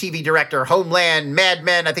well-known TV director, Homeland, Mad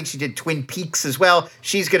Men. I think she did Twin Peaks as well.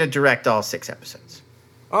 She's going to direct all 6 episodes.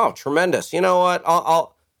 Oh, tremendous. You know what?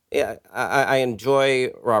 I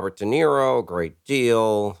enjoy Robert De Niro a great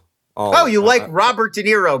deal. You like Robert De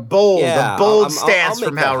Niro. Bold. Yeah, a bold stance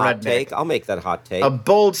from Hal Rudnick. I'll make that hot take. A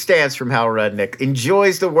bold stance from Hal Rudnick.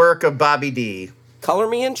 Enjoys the work of Bobby D. Color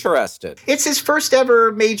me interested. It's his first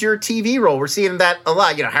ever major TV role. We're seeing that a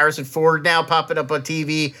lot. Harrison Ford now popping up on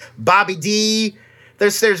TV. Bobby D.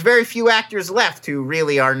 There's very few actors left who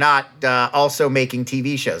really are not also making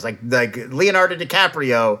TV shows. Like Leonardo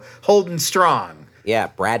DiCaprio, Holden Strong. Yeah,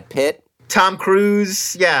 Brad Pitt. Tom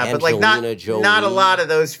Cruise, Angelina but like Jolie. not a lot of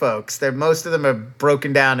those folks. Most of them have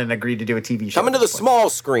broken down and agreed to do a TV show. Coming to the small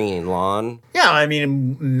screen, Lon. Yeah, I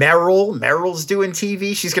mean Meryl's doing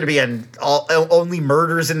TV. She's going to be in Only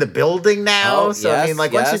Murders in the Building now. Once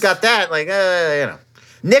you got that,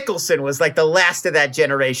 Nicholson was like the last of that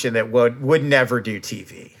generation that would never do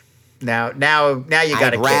TV. Now you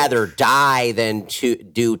got to. I'd rather die than to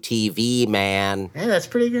do TV, man. Yeah, that's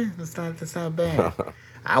pretty good. That's not bad.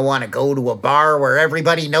 I want to go to a bar where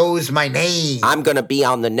everybody knows my name. I'm going to be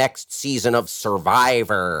on the next season of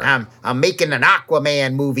Survivor. I'm making an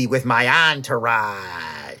Aquaman movie with my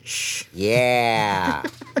entourage. Yeah.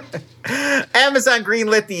 Amazon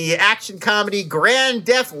greenlit the action comedy Grand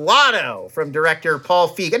Theft Lotto from director Paul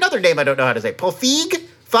Feig. Another name I don't know how to say. Paul Feig?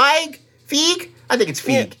 Feig? I think it's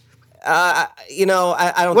Feig. I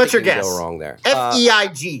don't What's think your you can guess? go wrong there.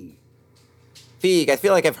 Feig. Feig. I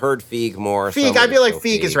feel like I've heard Feig more. Feig. I feel like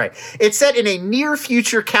Feig is right. It's set in a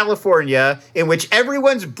near-future California in which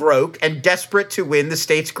everyone's broke and desperate to win the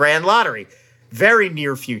state's grand lottery. Very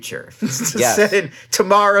near future. Yes. Set in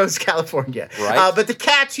tomorrow's California. Right. But the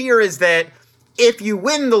catch here is that if you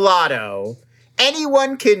win the lotto,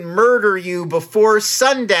 anyone can murder you before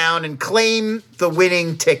sundown and claim the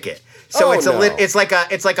winning ticket. So it's like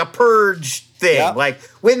a purge thing. Yep. Like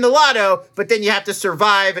win the lotto, but then you have to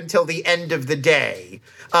survive until the end of the day.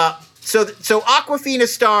 So Awkwafina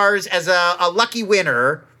stars as a lucky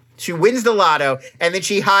winner. She wins the lotto, and then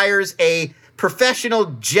she hires a professional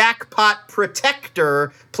jackpot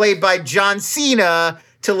protector played by John Cena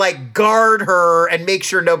to like guard her and make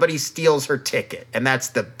sure nobody steals her ticket. And that's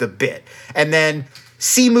the bit. And then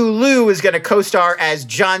Simu Liu is going to co-star as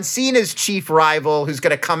John Cena's chief rival who's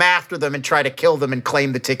going to come after them and try to kill them and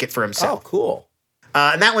claim the ticket for himself. Oh, cool.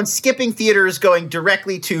 And that one's skipping theaters, going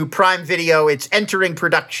directly to Prime Video. It's entering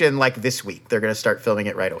production like this week. They're going to start filming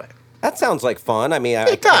it right away. That sounds like fun. I mean,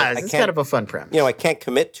 It does. It's kind of a fun premise. I can't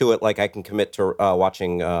commit to it like I can commit to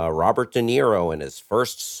watching Robert De Niro in his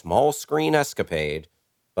first small screen escapade.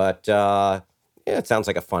 But it sounds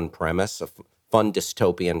like a fun premise, a fun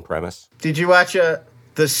dystopian premise. Did you watch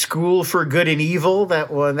The School for Good and Evil? That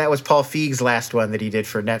was Paul Feig's last one that he did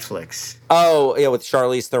for Netflix. Oh, yeah, with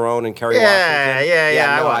Charlize Theron and Kerry Washington.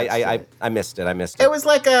 Yeah. I missed it. It was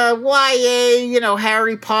like a YA,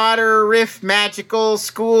 Harry Potter, riff, magical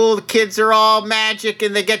school. The kids are all magic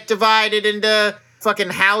and they get divided into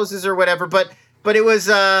fucking houses or whatever. But it was,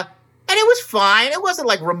 and it was fine. It wasn't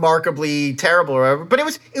like remarkably terrible or whatever. But it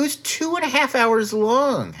was 2.5 hours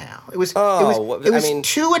long, Hal. It was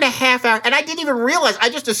 2.5 hours. And I didn't even realize. I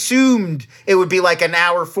just assumed it would be like an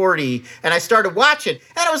hour 40. And I started watching.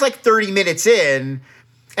 And it was like 30 minutes in.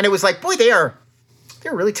 And it was like, boy, they're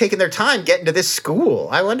really taking their time getting to this school.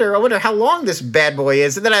 I wonder how long this bad boy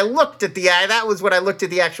is. And then I looked at that was when I looked at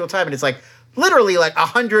the actual time, and it's like literally like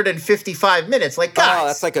 155 minutes. Like, guys. Oh,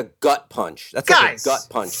 that's like a gut punch. That's guys, like a gut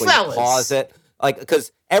punch when fellas. you pause it. Like,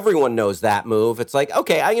 because everyone knows that move. It's like,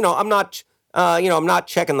 okay, I'm not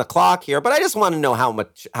checking the clock here, but I just want to know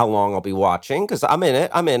how long I'll be watching because I'm in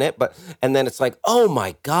it. And then it's like, oh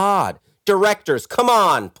my God, directors, come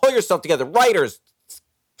on, pull yourself together. Writers,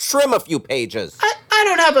 trim a few pages. I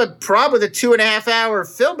don't have a problem with a 2.5 hour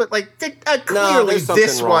film, but like clearly no, there's something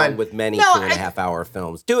this wrong one with many 2.5 hour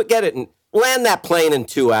films. Get it and land that plane in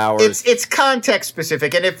 2 hours. It's context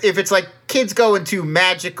specific, and if it's like kids going to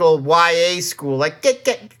magical YA school, like get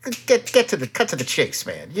to the chase,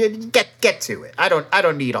 man. You get to it. I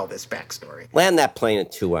don't need all this backstory. Land that plane in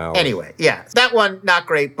 2 hours. Anyway, yeah, that one not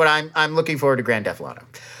great, but I'm looking forward to Grand Theft Lotto.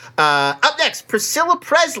 Up next, Priscilla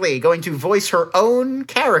Presley going to voice her own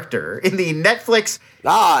character in the Netflix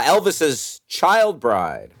Elvis's Child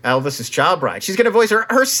Bride. Elvis's Child Bride. She's going to voice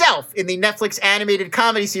herself in the Netflix animated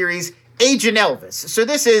comedy series Agent Elvis. So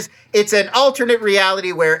it's an alternate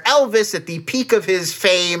reality where Elvis, at the peak of his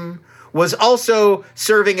fame, was also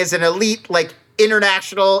serving as an elite, like,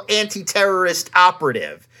 international anti-terrorist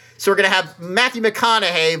operative. So we're going to have Matthew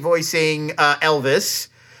McConaughey voicing Elvis,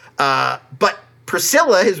 but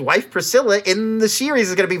Priscilla, his wife Priscilla, in the series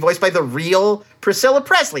is going to be voiced by the real Priscilla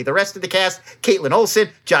Presley. The rest of the cast, Caitlin Olsen,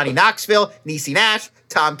 Johnny Knoxville, Niecy Nash,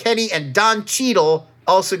 Tom Kenny, and Don Cheadle,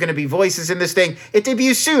 also going to be voices in this thing. It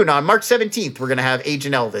debuts soon on March 17th. We're going to have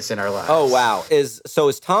Agent Elvis in our lives. Oh, wow. Is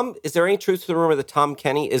there any truth to the rumor that Tom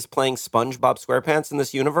Kenny is playing SpongeBob SquarePants in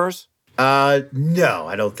this universe? No,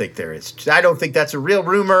 I don't think there is. I don't think that's a real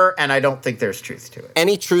rumor, and I don't think there's truth to it.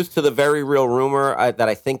 Any truth to the very real rumor that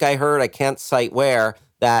I think I heard, I can't cite where,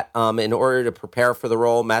 that in order to prepare for the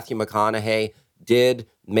role, Matthew McConaughey did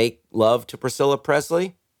make love to Priscilla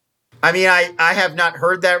Presley? I mean, I have not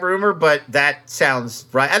heard that rumor, but that sounds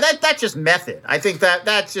right. And that's just method. I think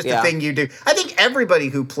that's just a thing you do. I think everybody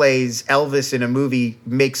who plays Elvis in a movie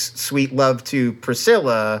makes sweet love to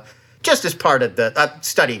Priscilla just as part of the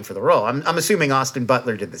studying for the role. I'm assuming Austin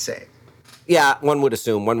Butler did the same. Yeah, one would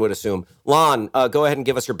assume. Lon, go ahead and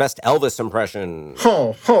give us your best Elvis impression.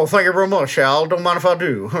 Oh, thank you very much, Al. Don't mind if I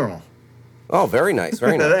do. Oh, very nice,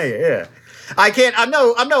 very nice. Yeah. I'm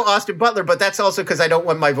no Austin Butler, but that's also because I don't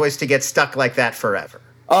want my voice to get stuck like that forever.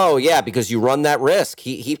 Oh, yeah, because you run that risk.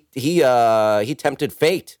 He tempted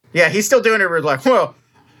fate. Yeah, he's still doing it. We're like,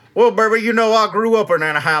 well, baby, I grew up in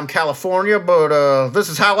Anaheim, California, but this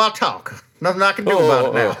is how I talk. Nothing I can do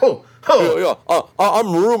about it now.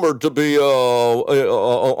 I'm rumored to be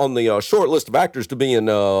on the short list of actors to be in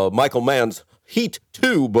Michael Mann's Heat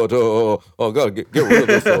 2, but I gotta get rid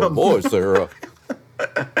of this voice there.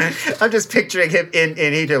 I'm just picturing him in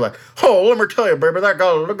Heat 2 like, oh, let me tell you, baby, that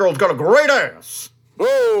girl's got a great ass.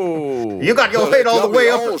 Oh, you got your head all the way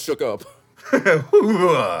up. All shook up.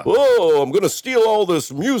 Oh, I'm gonna steal all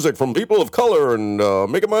this music from people of color and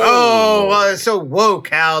make it my own. Oh, so woke,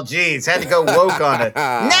 Hal. Jeez, had to go woke on it.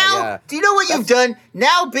 Now, do you know what you've done?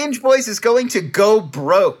 Now Binge Boys is going to go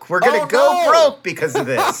broke. We're going to go broke because of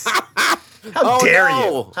this. How dare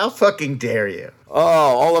you? How fucking dare you? Oh,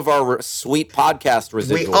 all of our sweet podcast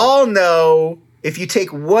residuals. We all know, if you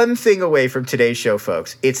take one thing away from today's show,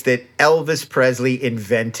 folks, it's that Elvis Presley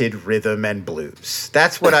invented rhythm and blues.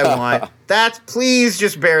 That's what I want. Please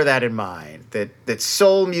just bear that in mind, that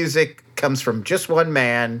soul music comes from just one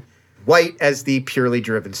man, white as the purely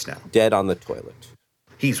driven snow. Dead on the toilet.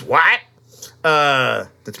 He's white?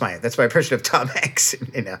 That's my impression of Tom Hanks.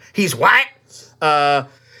 He's white?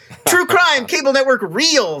 True Crime Cable Network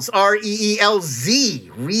Reelz,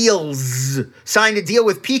 R-E-E-L-Z, Reelz, signed a deal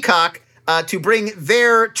with Peacock to bring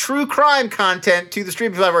their true crime content to the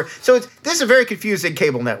streaming platform. So this is a very confusing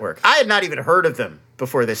cable network. I had not even heard of them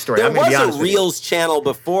before this story. There was a Reelz channel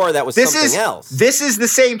before that was something else. This is the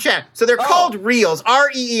same channel. So they're called Reelz,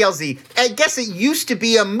 R-E-E-L-Z. I guess it used to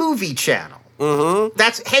be a movie channel. Mm-hmm.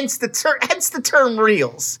 That's hence the term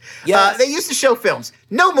Reelz. Yes. They used to show films.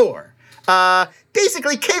 No more.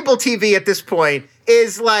 Basically, cable TV at this point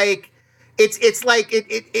is like it's like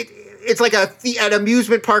an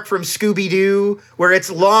amusement park from Scooby-Doo where it's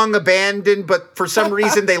long abandoned, but for some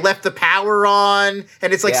reason they left the power on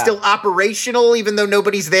and it's still operational even though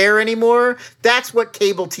nobody's there anymore. That's what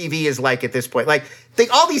cable TV is like at this point. Like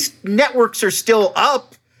all these networks are still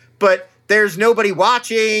up, but there's nobody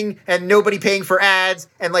watching and nobody paying for ads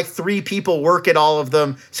and like 3 people work at all of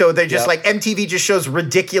them. So they just like MTV just shows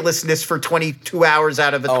ridiculousness for 22 hours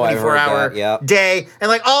out of a 24-hour day. And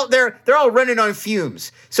like they're all running on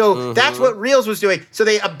fumes. So that's what Reelz was doing. So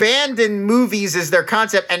they abandoned movies as their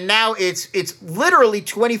concept. And now it's literally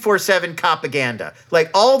 24/7 propaganda. Like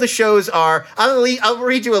all the shows are, I'll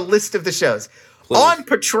read you a list of the shows. Please. On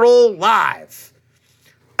Patrol Live.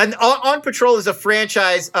 And On Patrol is a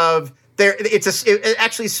franchise of, it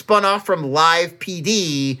actually spun off from Live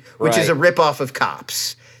PD, which is a ripoff of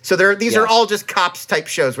Cops. So these are all just Cops type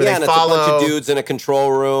shows where they follow. It's a bunch of dudes in a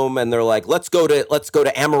control room, and they're like, "Let's go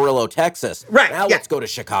to Amarillo, Texas. Right. Now let's go to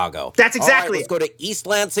Chicago. That's exactly. Let's go to East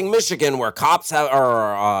Lansing, Michigan, where cops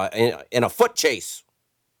are in a foot chase."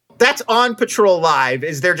 That's On Patrol Live.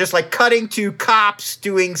 Is they're just like cutting to cops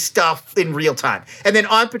doing stuff in real time, and then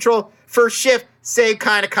On Patrol First Shift. Same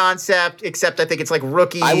kind of concept, except I think it's like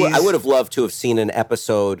Rookies. I would have loved to have seen an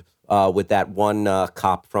episode with that one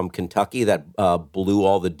cop from Kentucky that blew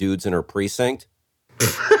all the dudes in her precinct.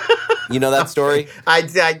 You know that story? I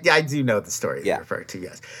do know the story you're referring to,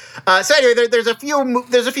 yes. So anyway, there's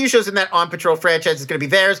a few shows in that On Patrol franchise that's going to be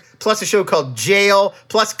theirs, plus a show called Jail,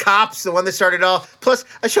 plus Cops, the one that started all, plus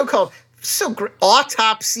a show called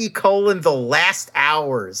Autopsy: The Last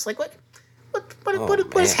Hours. Like what?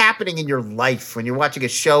 What is happening in your life when you're watching a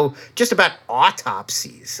show just about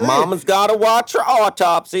autopsies? Mama's got to watch her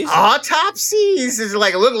autopsies. Autopsies is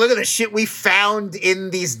like, look at the shit we found in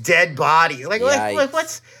these dead bodies. Like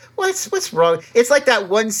what's wrong? It's like that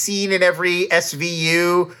one scene in every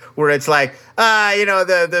SVU where it's like,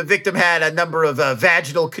 the victim had a number of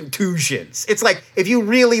vaginal contusions. It's like, if you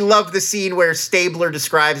really love the scene where Stabler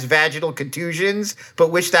describes vaginal contusions,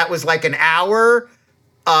 but wish that was like an hour.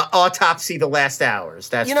 Autopsy: The Last Hours.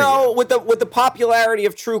 That's with the popularity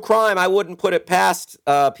of true crime, I wouldn't put it past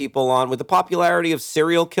people with the popularity of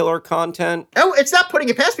serial killer content. Oh, it's not putting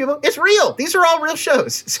it past people. It's real. These are all real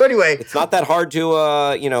shows. So anyway, it's not that hard to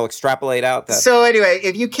extrapolate out that. So anyway,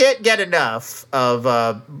 if you can't get enough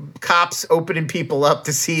of cops opening people up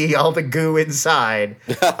to see all the goo inside.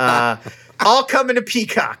 All coming to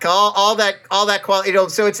Peacock, all that quality.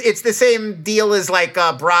 So it's the same deal as like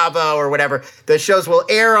Bravo or whatever. The shows will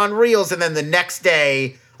air on Reelz, and then the next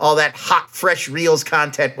day, all that hot, fresh Reelz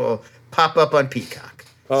content will pop up on Peacock.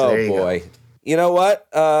 So boy, go. You know what?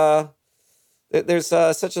 There's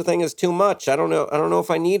such a thing as too much. I don't know if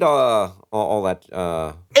I need all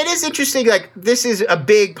that. It is interesting. Like, this is a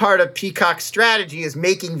big part of Peacock's strategy, is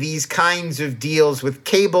making these kinds of deals with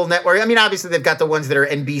cable network. I mean, obviously they've got the ones that are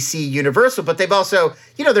NBC Universal, but they've also,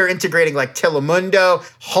 they're integrating like Telemundo,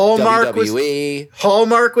 Hallmark. WWE.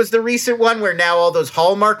 Hallmark was the recent one where now all those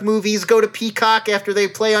Hallmark movies go to Peacock after they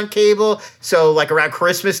play on cable. So like around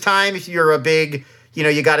Christmas time, if you're a big,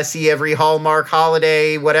 you got to see every Hallmark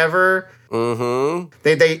holiday, whatever. Mm-hmm.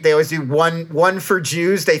 They always do one for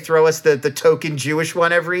Jews. They throw us the token Jewish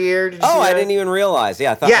one every year. I didn't even realize.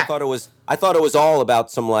 Yeah, I thought it was all about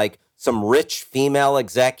some rich female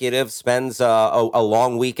executive spends a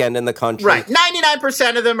long weekend in the country. Right.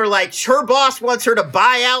 99% of them are like, her boss wants her to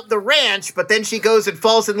buy out the ranch, but then she goes and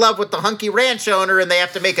falls in love with the hunky ranch owner, and they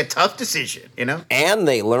have to make a tough decision, you know? And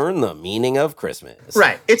they learn the meaning of Christmas.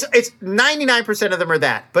 Right. It's 99% of them are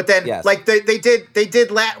that. But then, like, they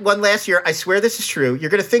did one last year. I swear this is true. You're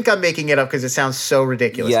going to think I'm making it up because it sounds so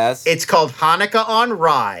ridiculous. Yes. It's called Hanukkah on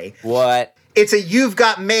Rye. What? It's a You've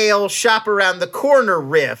Got Mail, shop around the corner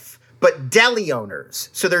riff, but deli owners.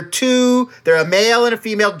 So they're a male and a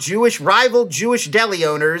female rival Jewish deli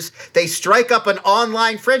owners. They strike up an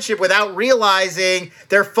online friendship without realizing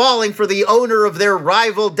they're falling for the owner of their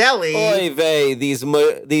rival deli. Oy vey, these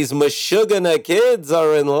Meshuggah kids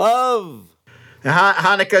are in love.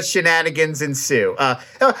 Hanukkah shenanigans ensue. I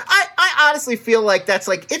honestly feel like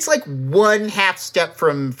it's like one half step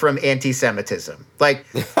from anti-Semitism. Like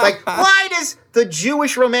why does the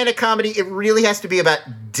Jewish romantic comedy, it really has to be about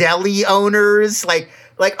deli owners? Like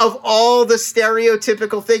of all the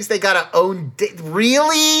stereotypical things they gotta own,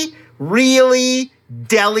 really?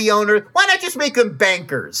 Deli owner? Why not just make them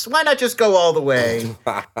bankers? Why not just go all the way?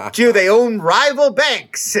 They own rival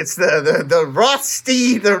banks. It's the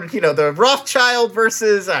Rothstein, the Rothschild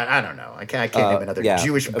versus I don't know. I can't name another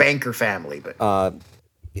Jewish banker family, but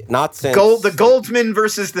not since the Goldman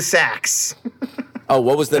versus the Sachs. Oh,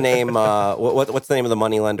 what was the name? What's the name of the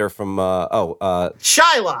moneylender from?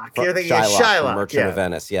 Shylock. You're thinking of Shylock from Merchant of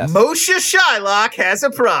Venice. Yes. Moshe Shylock has a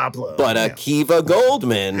problem. But Akiva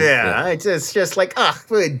Goldman. Yeah, it's just like,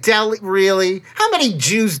 deli. Really? How many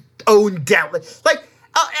Jews own deli? Like,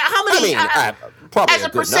 how many? Probably as a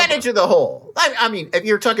percentage of the whole. I mean, if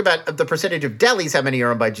you're talking about the percentage of delis, how many are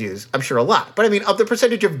owned by Jews? I'm sure a lot. But I mean, of the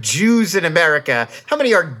percentage of Jews in America, how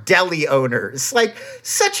many are deli owners? Like,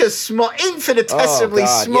 such a small, infinitesimally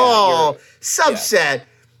small subset.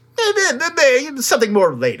 Maybe something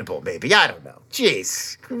more relatable, maybe. I don't know.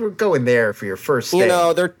 Jeez, we're going there for your first thing.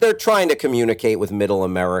 They're trying to communicate with middle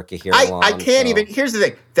America here. I can't even. Here's the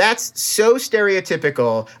thing. That's so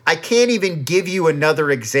stereotypical. I can't even give you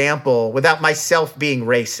another example without myself being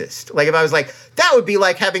racist. Like if I was like, that would be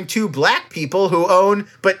like having two black people who own,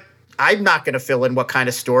 but I'm not going to fill in what kind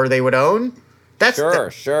of store they would own. That's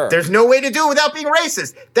sure. There's no way to do it without being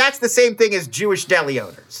racist. That's the same thing as Jewish deli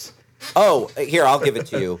owners. Oh, here, I'll give it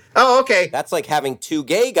to you. Oh, okay. That's like having two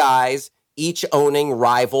gay guys each owning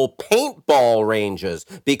rival paintball ranges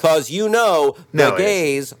because the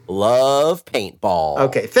gays love paintball.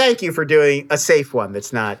 Okay, thank you for doing a safe one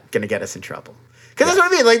that's not going to get us in trouble. Because that's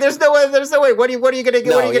what I mean. Like, there's no way. What are you going to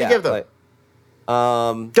give them?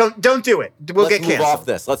 Don't do it. We'll get canceled.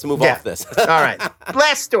 Let's move off this. All right.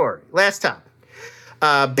 Last story. Last time.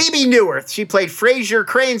 Bebe Neuwirth. She played Frasier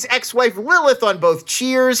Crane's ex-wife Lilith on both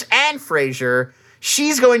Cheers and Frasier.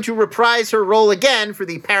 She's going to reprise her role again for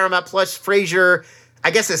the Paramount Plus Frasier,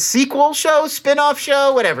 I guess a sequel show, spin-off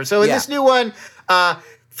show, whatever. So in this new one,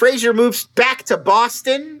 Frasier moves back to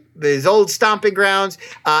Boston, his old stomping grounds,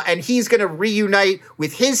 and he's going to reunite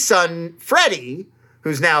with his son, Freddie,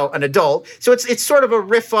 who's now an adult. So it's sort of a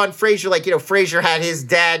riff on Frasier, like, Frasier had his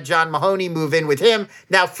dad, John Mahoney, move in with him.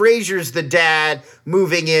 Now Frasier's the dad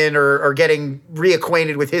moving in or getting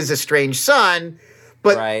reacquainted with his estranged son.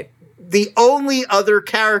 But the only other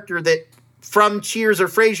character that from Cheers or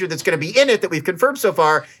Frasier that's going to be in it that we've confirmed so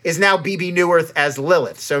far is now Bebe Neuwirth as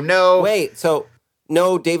Lilith. So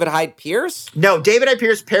no David Hyde Pierce? No, David Hyde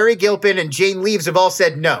Pierce, Perry Gilpin, and Jane Leeves have all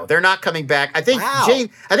said no. They're not coming back. I think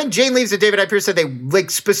Jane Leeves and David Hyde Pierce said they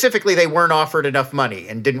weren't offered enough money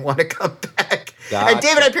and didn't want to come back. Gotcha. And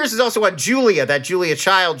David Hyde Pierce is also on Julia, that Julia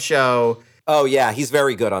Child show. Oh, yeah, he's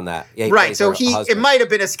very good on that. Yeah, right, so it might have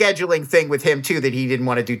been a scheduling thing with him, too, that he didn't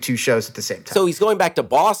want to do two shows at the same time. So he's going back to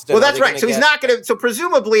Boston. Well, that's right. So he's not going to – so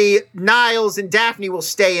presumably Niles and Daphne will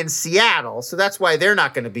stay in Seattle, so that's why they're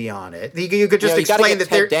not going to be on it. You could just explain that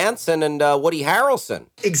they're – Ted Danson and Woody Harrelson.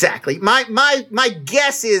 Exactly. My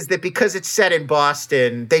guess is that because it's set in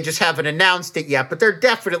Boston, they just haven't announced it yet, but they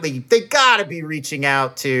got to be reaching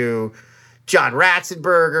out to – John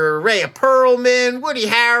Ratzenberger, Rhea Perlman, Woody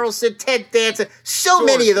Harrelson, Ted Danson,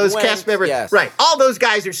 many of those cast members. Yes. Right. All those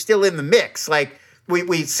guys are still in the mix. Like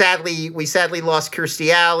we sadly lost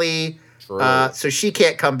Kirstie Alley. So she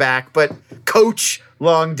can't come back, but Coach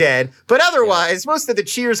long dead. But otherwise, most of the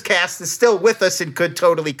Cheers cast is still with us and could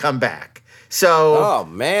totally come back. So oh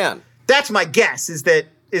man. That's my guess is that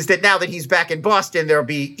now that he's back in Boston, there'll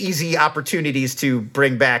be easy opportunities to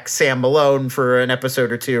bring back Sam Malone for an episode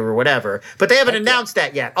or two or whatever. But they haven't announced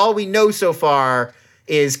that yet. All we know so far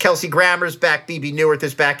is Kelsey Grammer's back, BB Newirth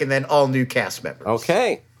is back, and then all new cast members.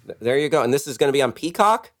 Okay, there you go. And this is going to be on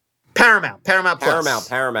Peacock? Paramount Plus.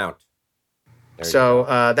 Paramount.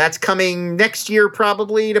 So that's coming next year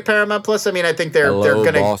probably to Paramount Plus. I mean, I think they're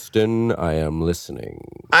going to... Boston, I am listening.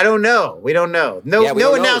 I don't know. We don't know.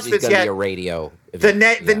 No announcements yet. Be a radio.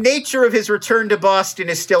 The nature of his return to Boston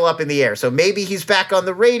is still up in the air. So maybe he's back on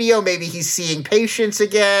the radio. Maybe he's seeing patients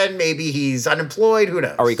again. Maybe he's unemployed. Who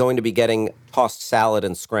knows? Are we going to be getting tossed salad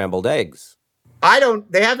and scrambled eggs?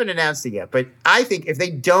 They haven't announced it yet, but I think if they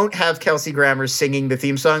don't have Kelsey Grammer singing the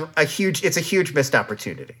theme song, it's a huge missed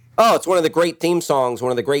opportunity. Oh, it's one of the great theme songs,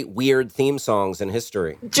 one of the great weird theme songs in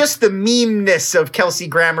history. Just the meme-ness of Kelsey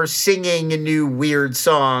Grammer singing a new weird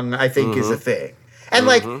song, I think, is a thing. And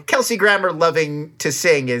like Kelsey Grammer loving to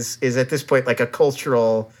sing is at this point like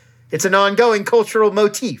it's an ongoing cultural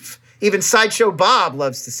motif. Even Sideshow Bob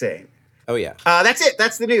loves to sing. Oh, yeah. That's it.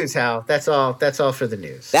 That's the news, Hal. That's all for the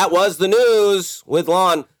news. That was the news with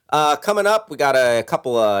Lon. Coming up, we got a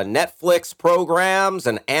couple of Netflix programs,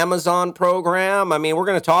 an Amazon program. I mean, we're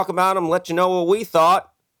going to talk about them, let you know what we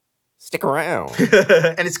thought. Stick around.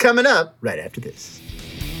 And it's coming up right after this.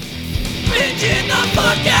 Binging the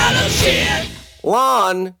fuck out of shit.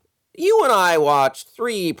 Lon, you and I watched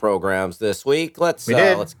 3 programs this week. Let's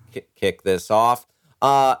kick this off.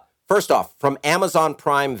 First off, from Amazon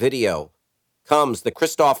Prime Video comes the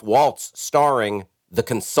Christoph Waltz starring The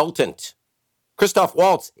Consultant. Christoph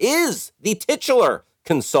Waltz is the titular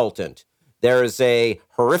consultant. There is a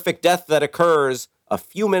horrific death that occurs a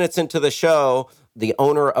few minutes into the show. The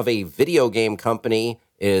owner of a video game company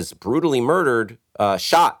is brutally murdered,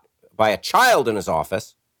 shot by a child in his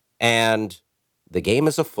office, and the game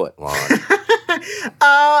is afoot, Lon.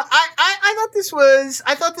 I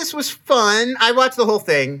thought this was fun. I watched the whole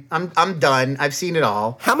thing. I'm done. I've seen it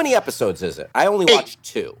all. How many episodes is it? I only watched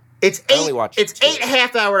 2. It's 8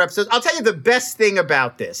 half-hour episodes. I'll tell you the best thing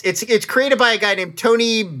about this. It's created by a guy named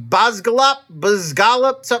Tony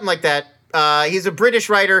Bosgalop, something like that. He's a British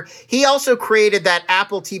writer. He also created that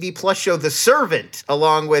Apple TV Plus show, The Servant,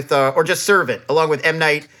 along with M.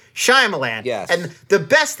 Night Shyamalan. Yes. And the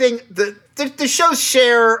best thing, the shows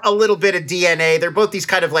share a little bit of DNA. They're both these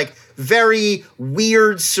kind of like very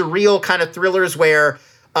weird, surreal kind of thrillers where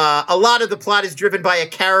a lot of the plot is driven by a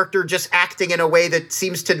character just acting in a way that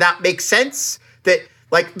seems to not make sense. That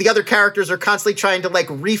like the other characters are constantly trying to like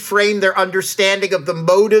reframe their understanding of the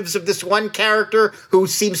motives of this one character who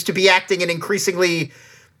seems to be acting in increasingly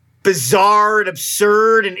bizarre and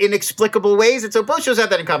absurd and inexplicable ways. And so both shows have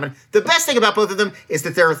that in common. The best thing about both of them is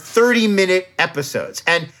that there are 30-minute episodes.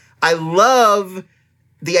 And I love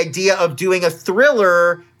the idea of doing a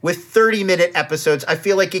thriller with 30-minute episodes. I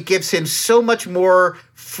feel like it gives him so much more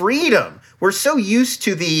freedom. We're so used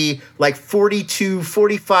to the like 42,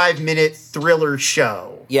 45-minute thriller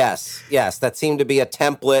show. Yes. That seemed to be a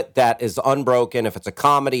template that is unbroken. If it's a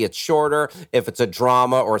comedy, it's shorter. If it's a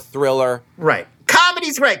drama or thriller. Right.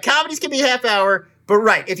 Comedy's right. Comedies can be half hour. But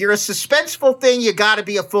right, if you're a suspenseful thing, you got to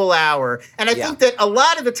be a full hour. And I think that a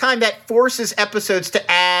lot of the time that forces episodes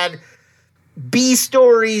to add B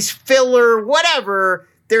stories, filler, whatever.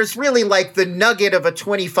 There's really like the nugget of a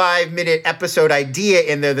 25-minute episode idea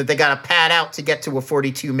in there that they got to pad out to get to a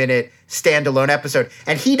 42-minute standalone episode.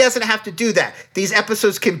 And he doesn't have to do that. These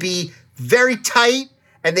episodes can be very tight,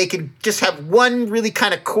 and they can just have one really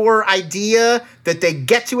kind of core idea that they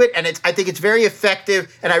get to it. And I think it's very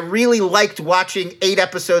effective. And I really liked watching 8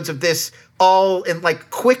 episodes of this all in like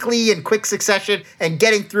quickly in quick succession and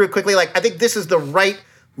getting through it quickly. Like I think this is the right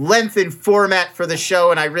length and format for the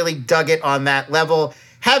show. And I really dug it on that level.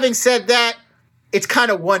 Having said that, it's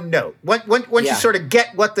kind of one note. Once you sort of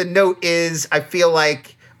get what the note is, I feel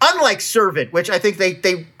like, unlike Servant, which I think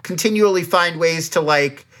they continually find ways to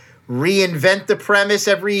like reinvent the premise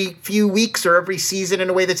every few weeks or every season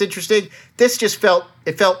in a way that's interesting, this just felt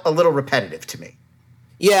a little repetitive to me.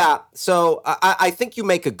 Yeah, so I think you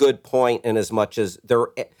make a good point in as much as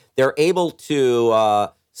they're able to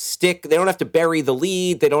stick. They don't have to bury the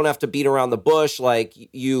lead. They don't have to beat around the bush. Like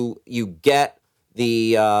you get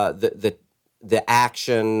the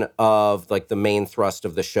action of like the main thrust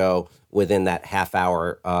of the show within that half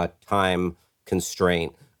hour time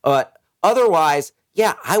constraint. But otherwise,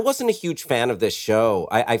 yeah, I wasn't a huge fan of this show.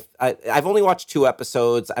 I've only watched 2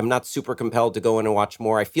 episodes. I'm not super compelled to go in and watch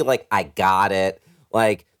more. I feel like I got it.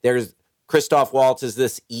 Like there's Christoph Waltz is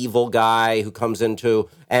this evil guy who comes into,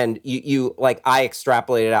 and you like I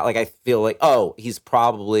extrapolated out. Like I feel like, oh, he's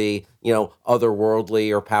probably,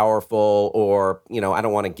 otherworldly or powerful, or, I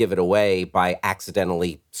don't want to give it away by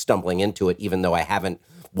accidentally stumbling into it, even though I haven't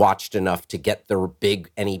watched enough to get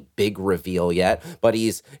any big reveal yet. But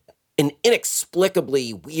he's an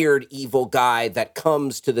inexplicably weird, evil guy that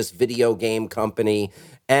comes to this video game company.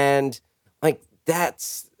 And like,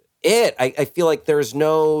 that's it. I feel like there's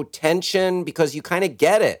no tension because you kind of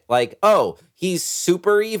get it. Like, oh, he's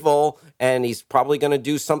super evil and he's probably going to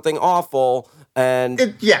do something awful.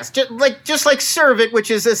 And yes, just like Servant, which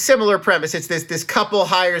is a similar premise. It's this couple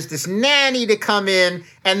hires this nanny to come in,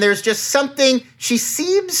 and there's just something. She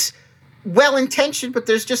seems well-intentioned, but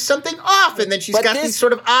there's just something off, and then she's got these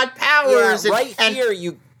sort of odd powers. Yeah, here,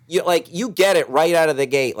 you get it right out of the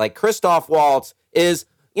gate. Like, Christoph Waltz is,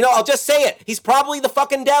 I'll just say it. He's probably the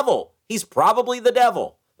fucking devil. He's probably the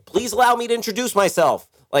devil. Please allow me to introduce myself.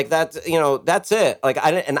 Like, that's it. Like,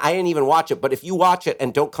 I didn't even watch it. But if you watch it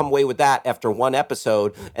and don't come away with that after one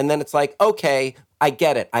episode, and then it's like, okay, I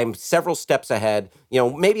get it. I'm several steps ahead.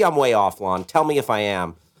 Maybe I'm way off, Lon. Tell me if I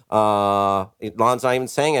am. Lon's not even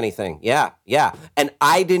saying anything. Yeah. And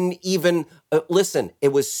I didn't even listen.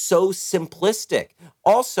 It was so simplistic.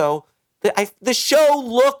 Also, the show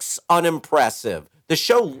looks unimpressive. The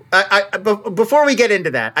show. Before we get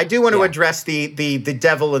into that, I do want to address the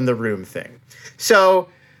devil in the room thing. So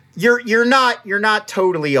you're not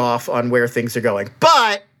totally off on where things are going,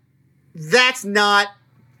 but that's not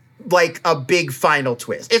like a big final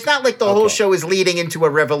twist. It's not like the whole show is leading into a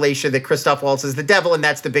revelation that Christoph Waltz is the devil and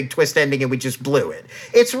that's the big twist ending and we just blew it.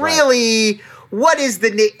 It's really what is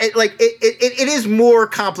it is more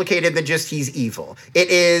complicated than just he's evil. It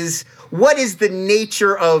is what is the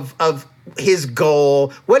nature of his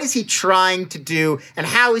goal, what is he trying to do, and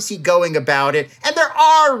how is he going about it? And there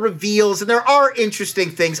are reveals and there are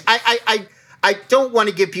interesting things. I don't want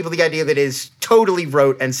to give people the idea that it is totally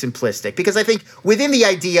rote and simplistic, because I think within the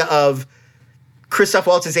idea of Christoph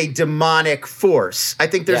Waltz as a demonic force, I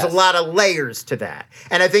think there's a lot of layers to that.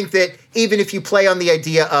 And I think that even if you play on the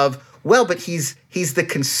idea of, well, but he's the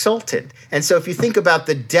consultant. And so if you think about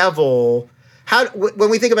the devil,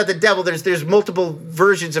 when we think about the devil, there's multiple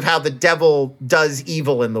versions of how the devil does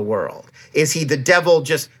evil in the world. Is he the devil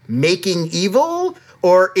just making evil,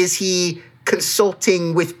 or is he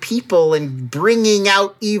consulting with people and bringing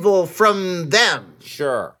out evil from them?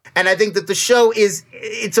 Sure. And I think that the show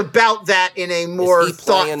it's about that in a more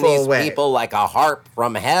thoughtful way. People like a harp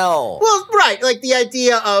from hell. Well, right. Like the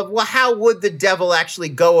idea of, well, how would the devil actually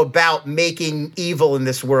go about making evil in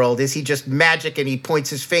this world? Is he just magic and he points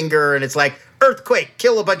his finger and it's like, earthquake,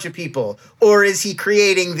 kill a bunch of people? Or is he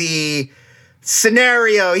creating the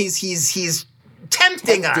scenario? He's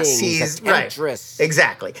tempting us. He's a temptress. Right.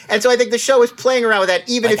 Exactly. And so I think the show is playing around with that,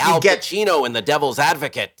 even like if you Al get Pacino in The Devil's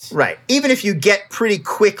Advocate. Right. Even if you get pretty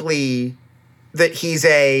quickly that he's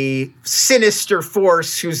a sinister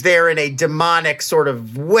force who's there in a demonic sort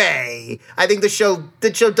of way, I think the show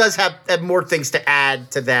does have more things to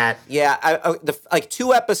add to that. Yeah, like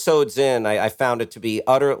 2 episodes in, I found it to be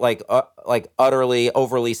utterly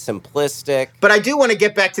overly simplistic. But I do want to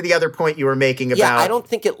get back to the other point you were making about. Yeah, I don't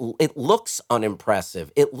think it looks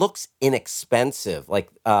unimpressive. It looks inexpensive, like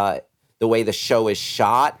the way the show is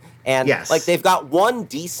shot. And like they've got one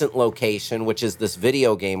decent location, which is this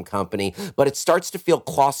video game company, but it starts to feel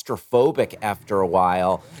claustrophobic after a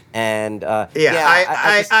while. And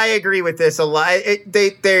I agree with this a lot.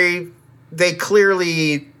 They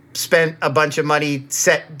clearly spent a bunch of money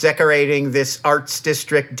decorating this arts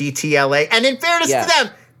district DTLA, and in fairness to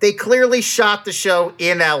them, they clearly shot the show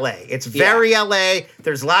in LA. It's very LA.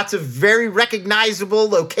 There's lots of very recognizable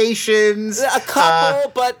locations. A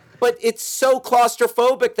couple, but it's so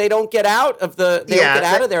claustrophobic they don't get out of don't get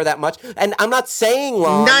out of there that much. And I'm not saying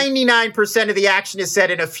long. 99% of the action is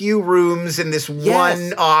set in a few rooms in this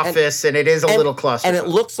one office, and it is a little claustrophobic. And it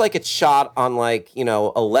looks like it's shot on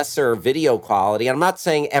a lesser video quality. And I'm not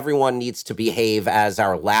saying everyone needs to behave as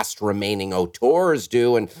our last remaining auteurs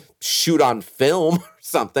do and shoot on film or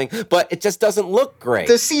something, but it just doesn't look great.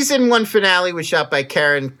 The season 1 finale was shot by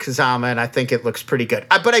Karen Kazama, and I think it looks pretty good.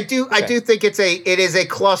 But I do think it is a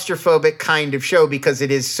claustrophobic kind of show because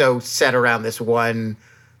it is so set around this one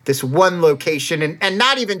location, and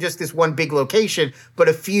not even just this one big location, but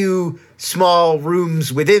a few small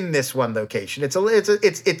rooms within this one location.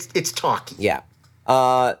 It's talky. Yeah.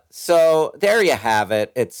 So there you have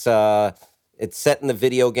it. It's set in the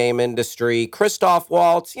video game industry. Christoph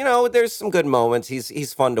Waltz, there's some good moments.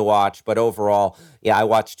 He's fun to watch, but overall, I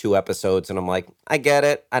watched 2 episodes and I'm like, I get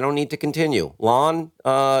it. I don't need to continue. Lon,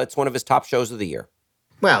 it's one of his top shows of the year.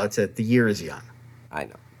 Well, the year is young. I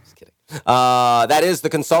know. Just kidding. That is The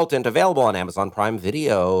Consultant, available on Amazon Prime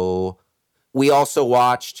Video. We also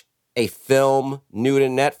watched a film new to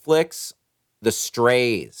Netflix, The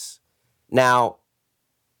Strays. Now,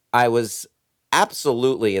 I was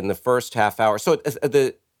absolutely in the first half hour. So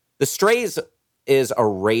the Strays is a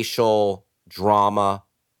racial drama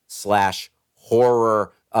 /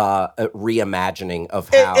 horror reimagining of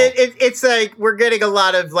how it's like we're getting a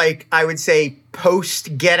lot of, like, I would say,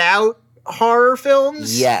 post Get Out horror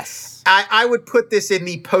films. Yes. I would put this in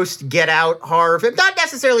the post Get Out horror film. Not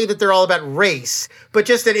necessarily that they're all about race, but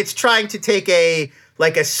just that it's trying to take a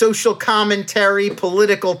social commentary,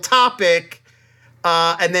 political topic,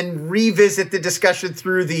 and then revisit the discussion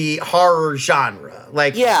through the horror genre.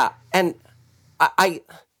 Like, yeah, and I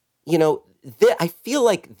feel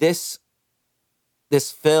like this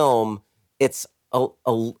film, it's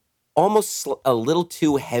almost a little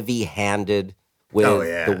too heavy-handed with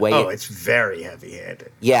the way it's very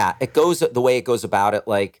heavy-handed. Yeah, the way it goes about it,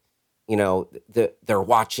 like, they're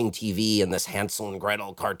watching TV and this Hansel and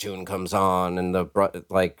Gretel cartoon comes on, and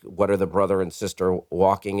what are the brother and sister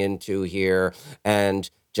walking into here, and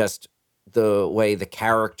just the way the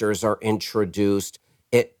characters are introduced.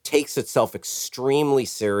 It takes itself extremely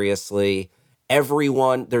seriously.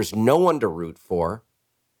 There's no one to root for.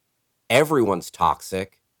 Everyone's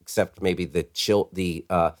toxic, except maybe the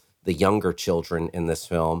younger children in this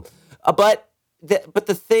film. But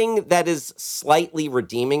the thing that is slightly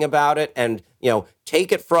redeeming about it, and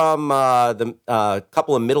take it from the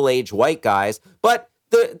couple of middle-aged white guys, but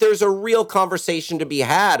there's a real conversation to be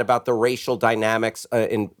had about the racial dynamics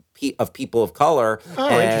of people of color.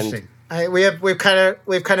 Oh, interesting. We've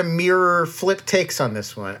kind of mirror flip takes on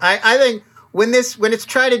this one. I think when it's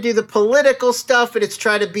trying to do the political stuff and it's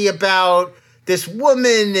trying to be about this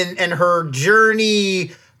woman and her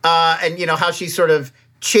journey, and how she sort of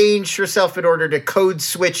changed herself in order to code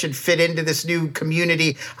switch and fit into this new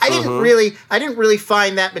community. I didn't really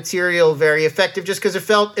find that material very effective, just because it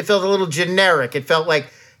felt a little generic. It felt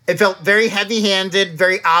very heavy-handed,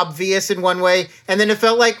 very obvious in one way, and then it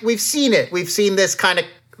felt like we've seen it. We've seen this kind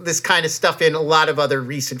of stuff in a lot of other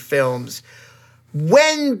recent films.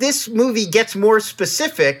 When this movie gets more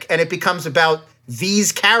specific and it becomes about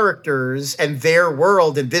these characters and their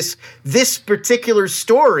world and this particular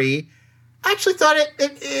story, I actually thought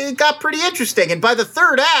it got pretty interesting. And by the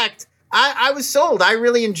third act, I was sold. I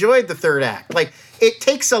really enjoyed the third act. Like, it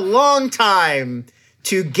takes a long time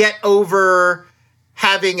to get over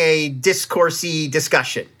having a discoursey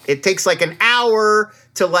discussion. It takes like an hour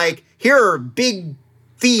to here are big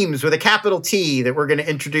themes with a capital T that we're going to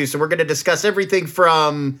introduce, and we're going to discuss everything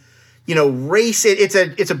from, race.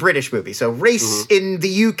 It's a British movie, so race in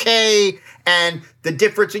the UK and the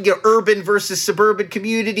difference in urban versus suburban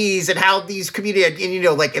communities, and how these communities,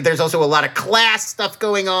 and there's also a lot of class stuff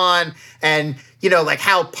going on, and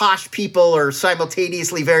how posh people are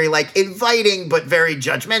simultaneously very inviting but very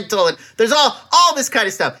judgmental, and there's all this kind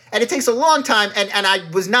of stuff, and it takes a long time, and I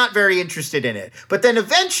was not very interested in it. But then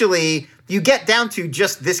eventually you get down to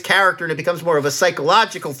just this character, and it becomes more of a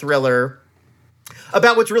psychological thriller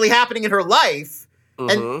about what's really happening in her life.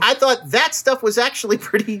 And I thought that stuff was actually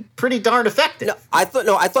pretty darn effective. I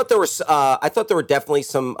thought there were definitely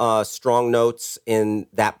some strong notes in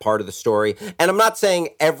that part of the story. And I'm not saying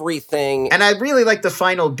everything. And I really like the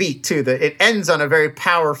final beat too, that it ends on a very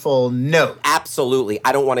powerful note. Absolutely.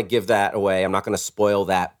 I don't want to give that away. I'm not going to spoil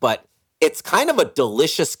that, but it's kind of a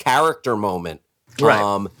delicious character moment.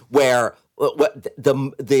 Right. Where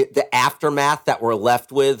the aftermath that we're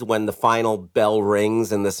left with when the final bell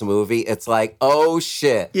rings in this movie, it's like, oh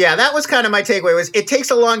shit. Yeah, that was kind of my takeaway. Was it takes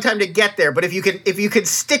a long time to get there, but if you can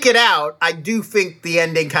stick it out, I do think the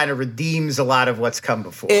ending kind of redeems a lot of what's come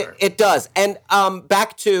before. It does. And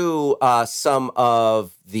back to some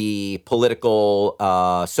of the political,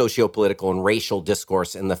 socio-political, and racial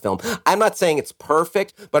discourse in the film. I'm not saying it's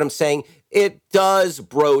perfect, but I'm saying it does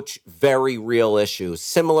broach very real issues,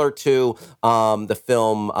 similar to the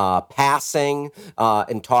film Passing,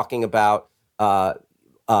 and talking about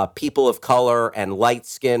people of color and light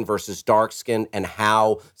skin versus dark skin, and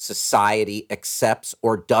how society accepts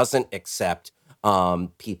or doesn't accept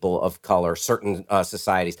people of color, certain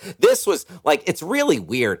societies. This was it's really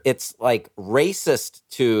weird. It's racist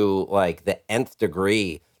to the nth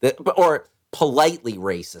degree, or politely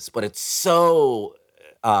racist, but it's so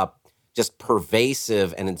just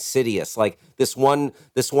pervasive and insidious. This one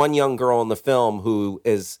young girl in the film who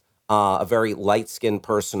is a very light-skinned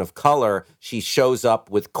person of color, she shows up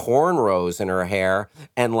with cornrows in her hair,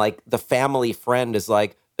 and the family friend is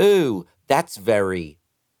like, "Ooh, that's very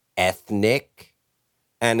ethnic."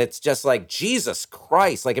 And it's just Jesus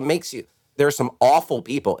Christ, it makes you, there's some awful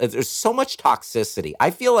people. There's so much toxicity.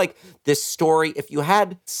 I feel like this story, if you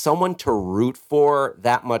had someone to root for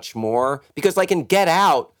that much more, because in Get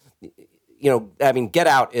Out, Get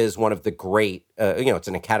Out is one of the great, it's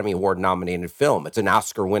an Academy Award nominated film. It's an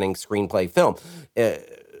Oscar winning screenplay film.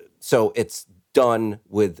 So it's done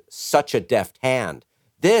with such a deft hand.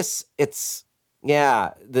 This,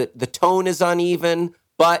 the tone is uneven,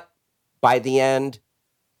 but by the end,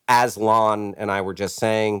 as Lon and I were just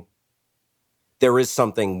saying, there is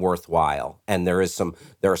something worthwhile, and there are some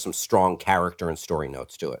strong character and story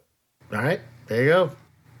notes to it. All right, there you go.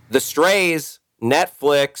 The Strays,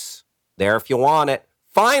 Netflix, there if you want it.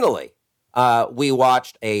 Finally, we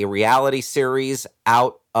watched a reality series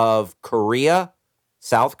out of Korea,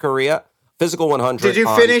 South Korea, Physical 100. Did you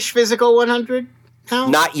finish Physical 100? How?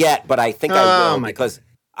 Not yet, but I think I will because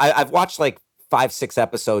I've watched like 5-6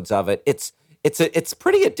 episodes of it. It's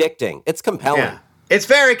pretty addicting. It's compelling. Yeah. It's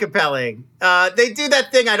very compelling. They do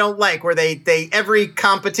that thing I don't like where they every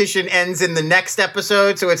competition ends in the next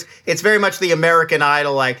episode. So it's very much the American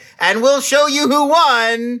Idol, like, and we'll show you who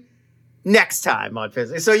won next time on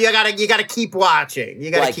Physical. So you gotta keep watching.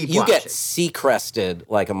 You gotta keep watching. You get Seacrested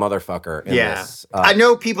like a motherfucker in this. I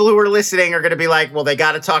know people who are listening are going to be like, well, they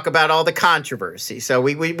got to talk about all the controversy. So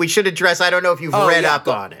we should address, I don't know if you've read up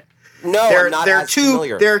on it. No, I'm not as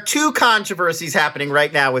familiar. There are two controversies happening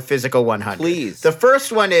right now with Physical 100. Please. The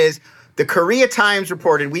first one is the Korea Times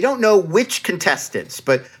reported, we don't know which contestants,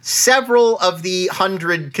 but several of the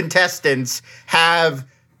 100 contestants have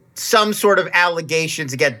some sort of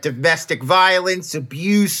allegations against domestic violence,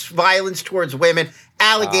 abuse, violence towards women,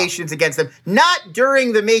 allegations against them, not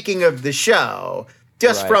during the making of the show,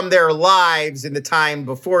 just from their lives in the time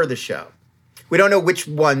before the show. We don't know which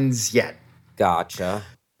ones yet. Gotcha.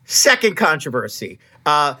 Second controversy.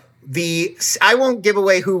 I won't give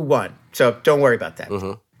away who won, so don't worry about that.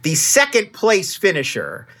 Mm-hmm. The second place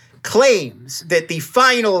finisher claims that the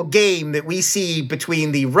final game that we see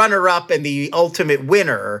between the runner-up and the ultimate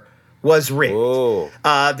winner was rigged.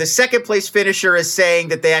 The second place finisher is saying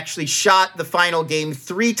that they actually shot the final game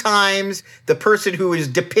 3 times. The person who is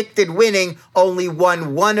depicted winning only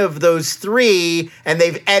won one of those 3, and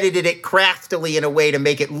they've edited it craftily in a way to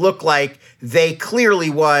make it look like they clearly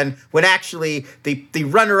won, when actually the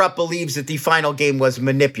runner-up believes that the final game was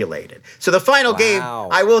manipulated. So the final game,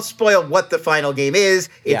 I will spoil what the final game is.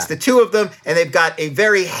 It's the 2 of them, and they've got a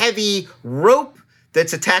very heavy rope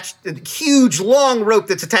that's attached, a huge long rope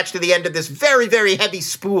that's attached to the end of this very, very heavy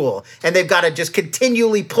spool. And they've got to just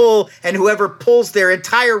continually pull, and whoever pulls their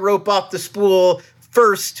entire rope off the spool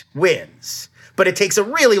first wins. But it takes a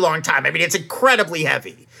really long time. I mean, it's incredibly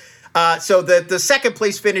heavy. So the second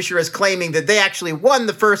place finisher is claiming that they actually won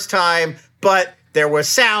the first time, but there was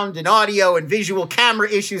sound and audio and visual camera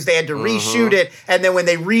issues. They had to reshoot it. And then when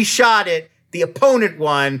they reshot it, the opponent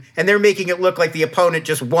won, and they're making it look like the opponent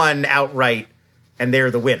just won outright, and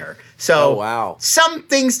they're the winner. So some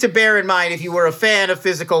things to bear in mind if you were a fan of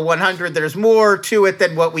Physical 100. There's more to it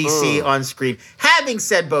than what we see on screen. Having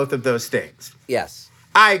said both of those things, yes,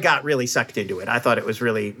 I got really sucked into it. I thought it was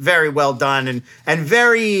really very well done and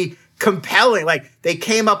very compelling. Like, they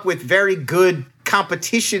came up with very good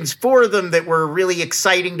competitions for them that were really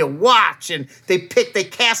exciting to watch, and they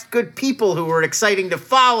cast good people who were exciting to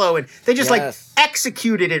follow, and they just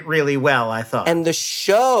executed it really well, I thought. And the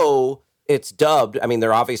show, it's dubbed. I mean,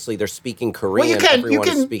 they're speaking Korean. Well,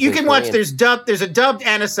 you can watch. There's a dubbed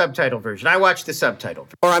and a subtitle version. I watched the subtitle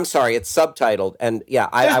version. Or I'm sorry, it's subtitled. And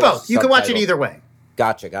there's both. You can watch it either way.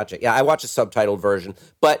 Gotcha. Yeah, I watched a subtitled version,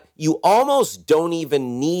 but you almost don't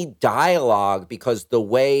even need dialogue because the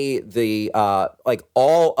way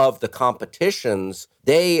all of the competitions,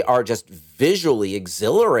 they are just visually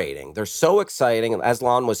exhilarating. They're so exciting. And as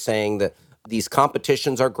Lon was saying, that these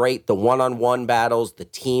competitions are great. The one-on-one battles, the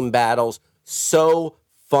team battles, so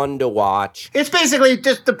fun to watch. It's basically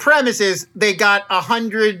just the premise is they got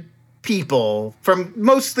 100 people from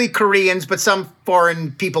mostly Koreans, but some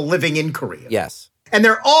foreign people living in Korea. Yes. And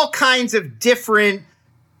they're all kinds of different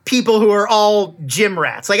people who are all gym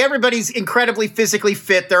rats. Like, everybody's incredibly physically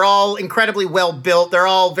fit. They're all incredibly well built. They're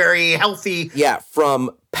all very healthy. Yeah,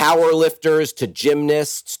 from power lifters to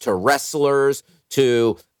gymnasts to wrestlers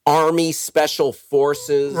to Army Special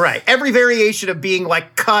Forces. Right. Every variation of being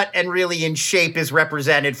like cut and really in shape is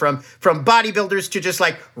represented, from bodybuilders to just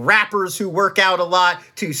like rappers who work out a lot,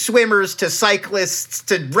 to swimmers, to cyclists,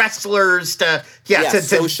 to wrestlers, to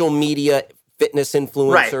social media fitness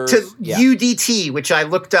influencers. Right. To UDT, which I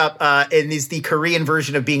looked up and is the Korean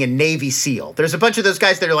version of being a Navy SEAL. There's a bunch of those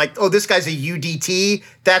guys that are like, oh, this guy's a UDT.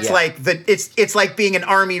 That's like it's like being an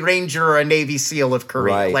Army Ranger or a Navy SEAL of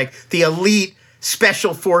Korea. Right. Like the elite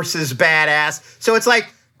Special Forces badass. So it's like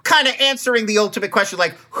kind of answering the ultimate question,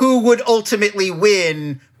 like, who would ultimately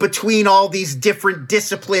win between all these different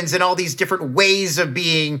disciplines and all these different ways of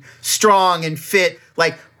being strong and fit?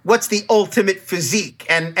 Like, what's the ultimate physique?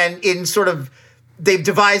 And in sort of they've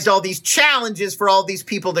devised all these challenges for all these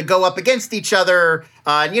people to go up against each other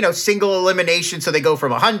on, single elimination. So they go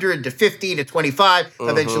from 100 to 50 to 25,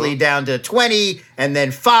 eventually down to 20, and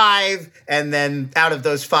then 5. And then out of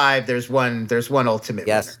those 5, there's one ultimate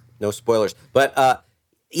winner. No spoilers. But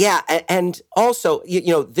yeah, and also,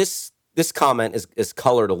 this comment is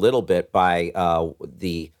colored a little bit by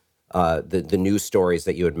the news stories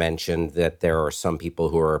that you had mentioned, that there are some people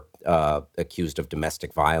who are accused of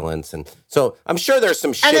domestic violence. And so I'm sure there's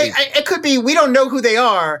some shitty... And it could be, we don't know who they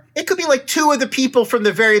are. It could be like 2 of the people from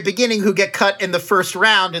the very beginning who get cut in the first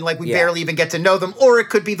round and we barely even get to know them. Or it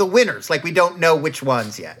could be the winners. We don't know which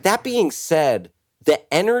ones yet. That being said, the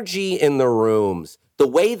energy in the rooms, the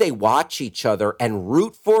way they watch each other and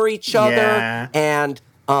root for each other, and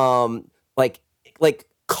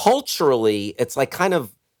culturally, it's kind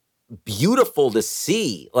of beautiful to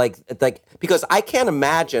see, because I can't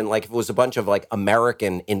imagine if it was a bunch of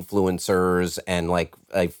American influencers and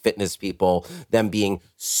fitness people, them being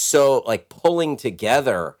so pulling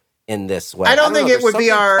together in this way. I don't think it would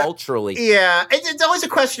be our culturally. Yeah, it's always a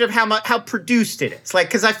question of how produced it is.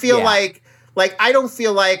 Because I feel I don't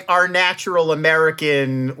feel like our natural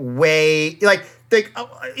American way,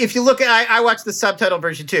 if you look at, I watched the subtitle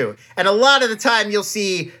version too, and a lot of the time you'll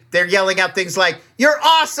see they're yelling out things like, "You're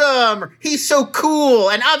awesome," "He's so cool,"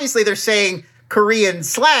 and obviously they're saying Korean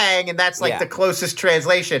slang, and that's the closest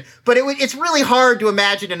translation. But it's really hard to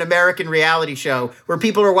imagine an American reality show where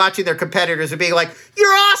people are watching their competitors and being like,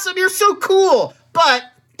 "You're awesome, you're so cool." But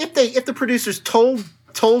if the producers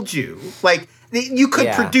told you, you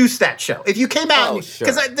could produce that show. If you came out,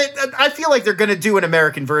 because I feel like they're going to do an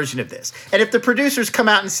American version of this. And if the producers come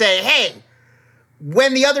out and say, hey,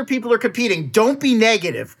 when the other people are competing, don't be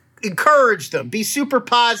negative. Encourage them. Be super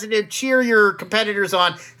positive. Cheer your competitors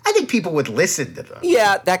on. I think people would listen to them.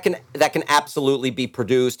 Yeah, that can absolutely be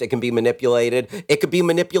produced. It can be manipulated. It could be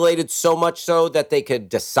manipulated so much so that they could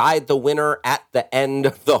decide the winner at the end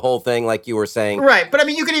of the whole thing, like you were saying. Right, but I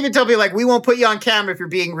mean, you could even tell people we won't put you on camera if you're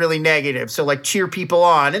being really negative. So cheer people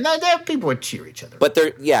on, and that people would cheer each other. But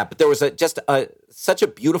there was such a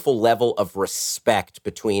beautiful level of respect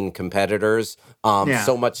between competitors.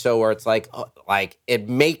 So much so where it's it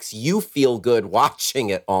makes you feel good watching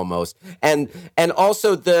it almost, and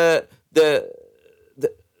also the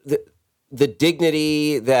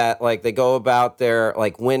dignity that they go about their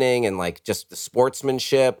winning, and just the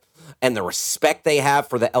sportsmanship and the respect they have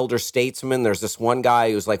for the elder statesmen. There's this one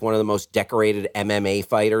guy who's one of the most decorated MMA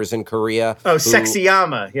fighters in Korea. Oh,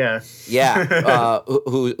 Sexyama,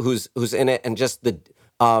 who's in it, and just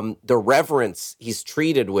the reverence he's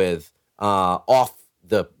treated with off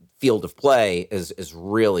the field of play is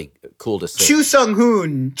really cool to see. Chu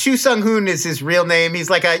Sung-hoon is his real name.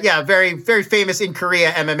 He's a very, very famous in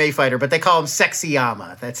Korea MMA fighter, but they call him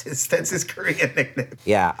Sexyama. That's his Korean nickname.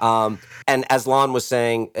 Yeah. And as Lon was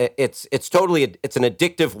saying, it's an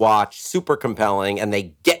addictive watch, super compelling, and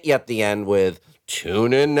they get you at the end with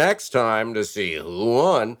tune in next time to see who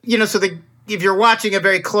won. If you're watching a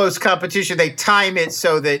very close competition, they time it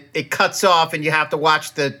so that it cuts off and you have to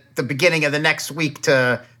watch the beginning of the next week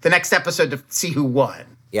to the next episode to see who won.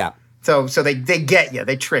 Yeah. So they get you,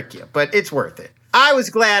 they trick you, but it's worth it. I was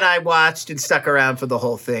glad I watched and stuck around for the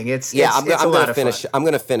whole thing. I'm going to finish. I'm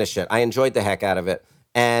going to finish it. I enjoyed the heck out of it.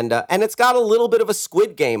 And it's got a little bit of a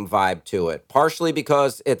Squid Game vibe to it, partially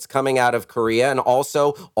because it's coming out of Korea, and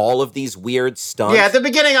also all of these weird stunts. Yeah, at the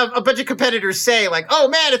beginning, a bunch of competitors say, oh,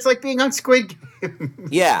 man, it's like being on Squid Game.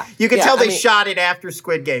 Yeah. You can tell they shot it after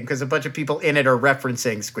Squid Game because a bunch of people in it are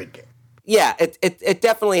referencing Squid Game. Yeah, it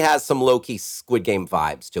definitely has some low-key Squid Game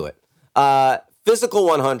vibes to it. Physical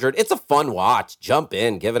 100, it's a fun watch. Jump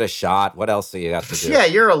in, give it a shot. What else do you got to do? Yeah,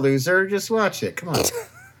 you're a loser. Just watch it. Come on.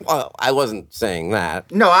 Well, I wasn't saying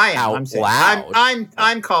that. No, I am. I'm saying loud.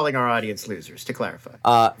 I'm calling our audience losers, to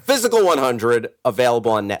clarify. Physical 100,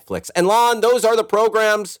 available on Netflix. And Lon, those are the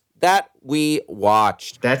programs that we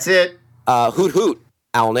watched. That's it. Hoot Hoot,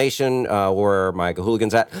 Owl Nation, where my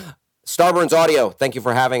hooligans at. Starburns Audio, thank you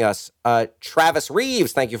for having us. Travis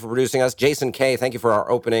Reeves, thank you for producing us. Jason K, thank you for our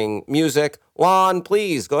opening music. Lon,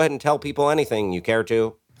 please go ahead and tell people anything you care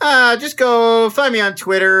to. Just go find me on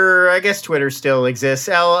Twitter. I guess Twitter still exists.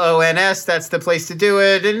 LONS. That's the place to do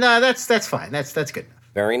it. And that's fine. That's good enough.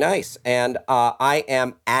 Very nice. And I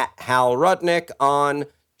am at Hal Rudnick on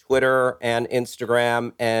Twitter and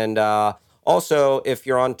Instagram. And also, if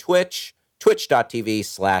you're on Twitch,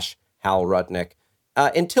 twitch.tv/Hal Rudnick.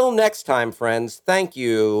 Until next time, friends, thank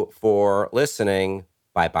you for listening.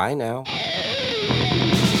 Bye-bye now.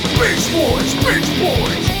 Bitch boys, bitch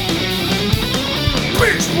boys.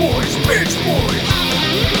 Bitch boys, bitch boys.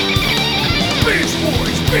 Bitch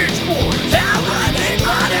boys, bitch boys.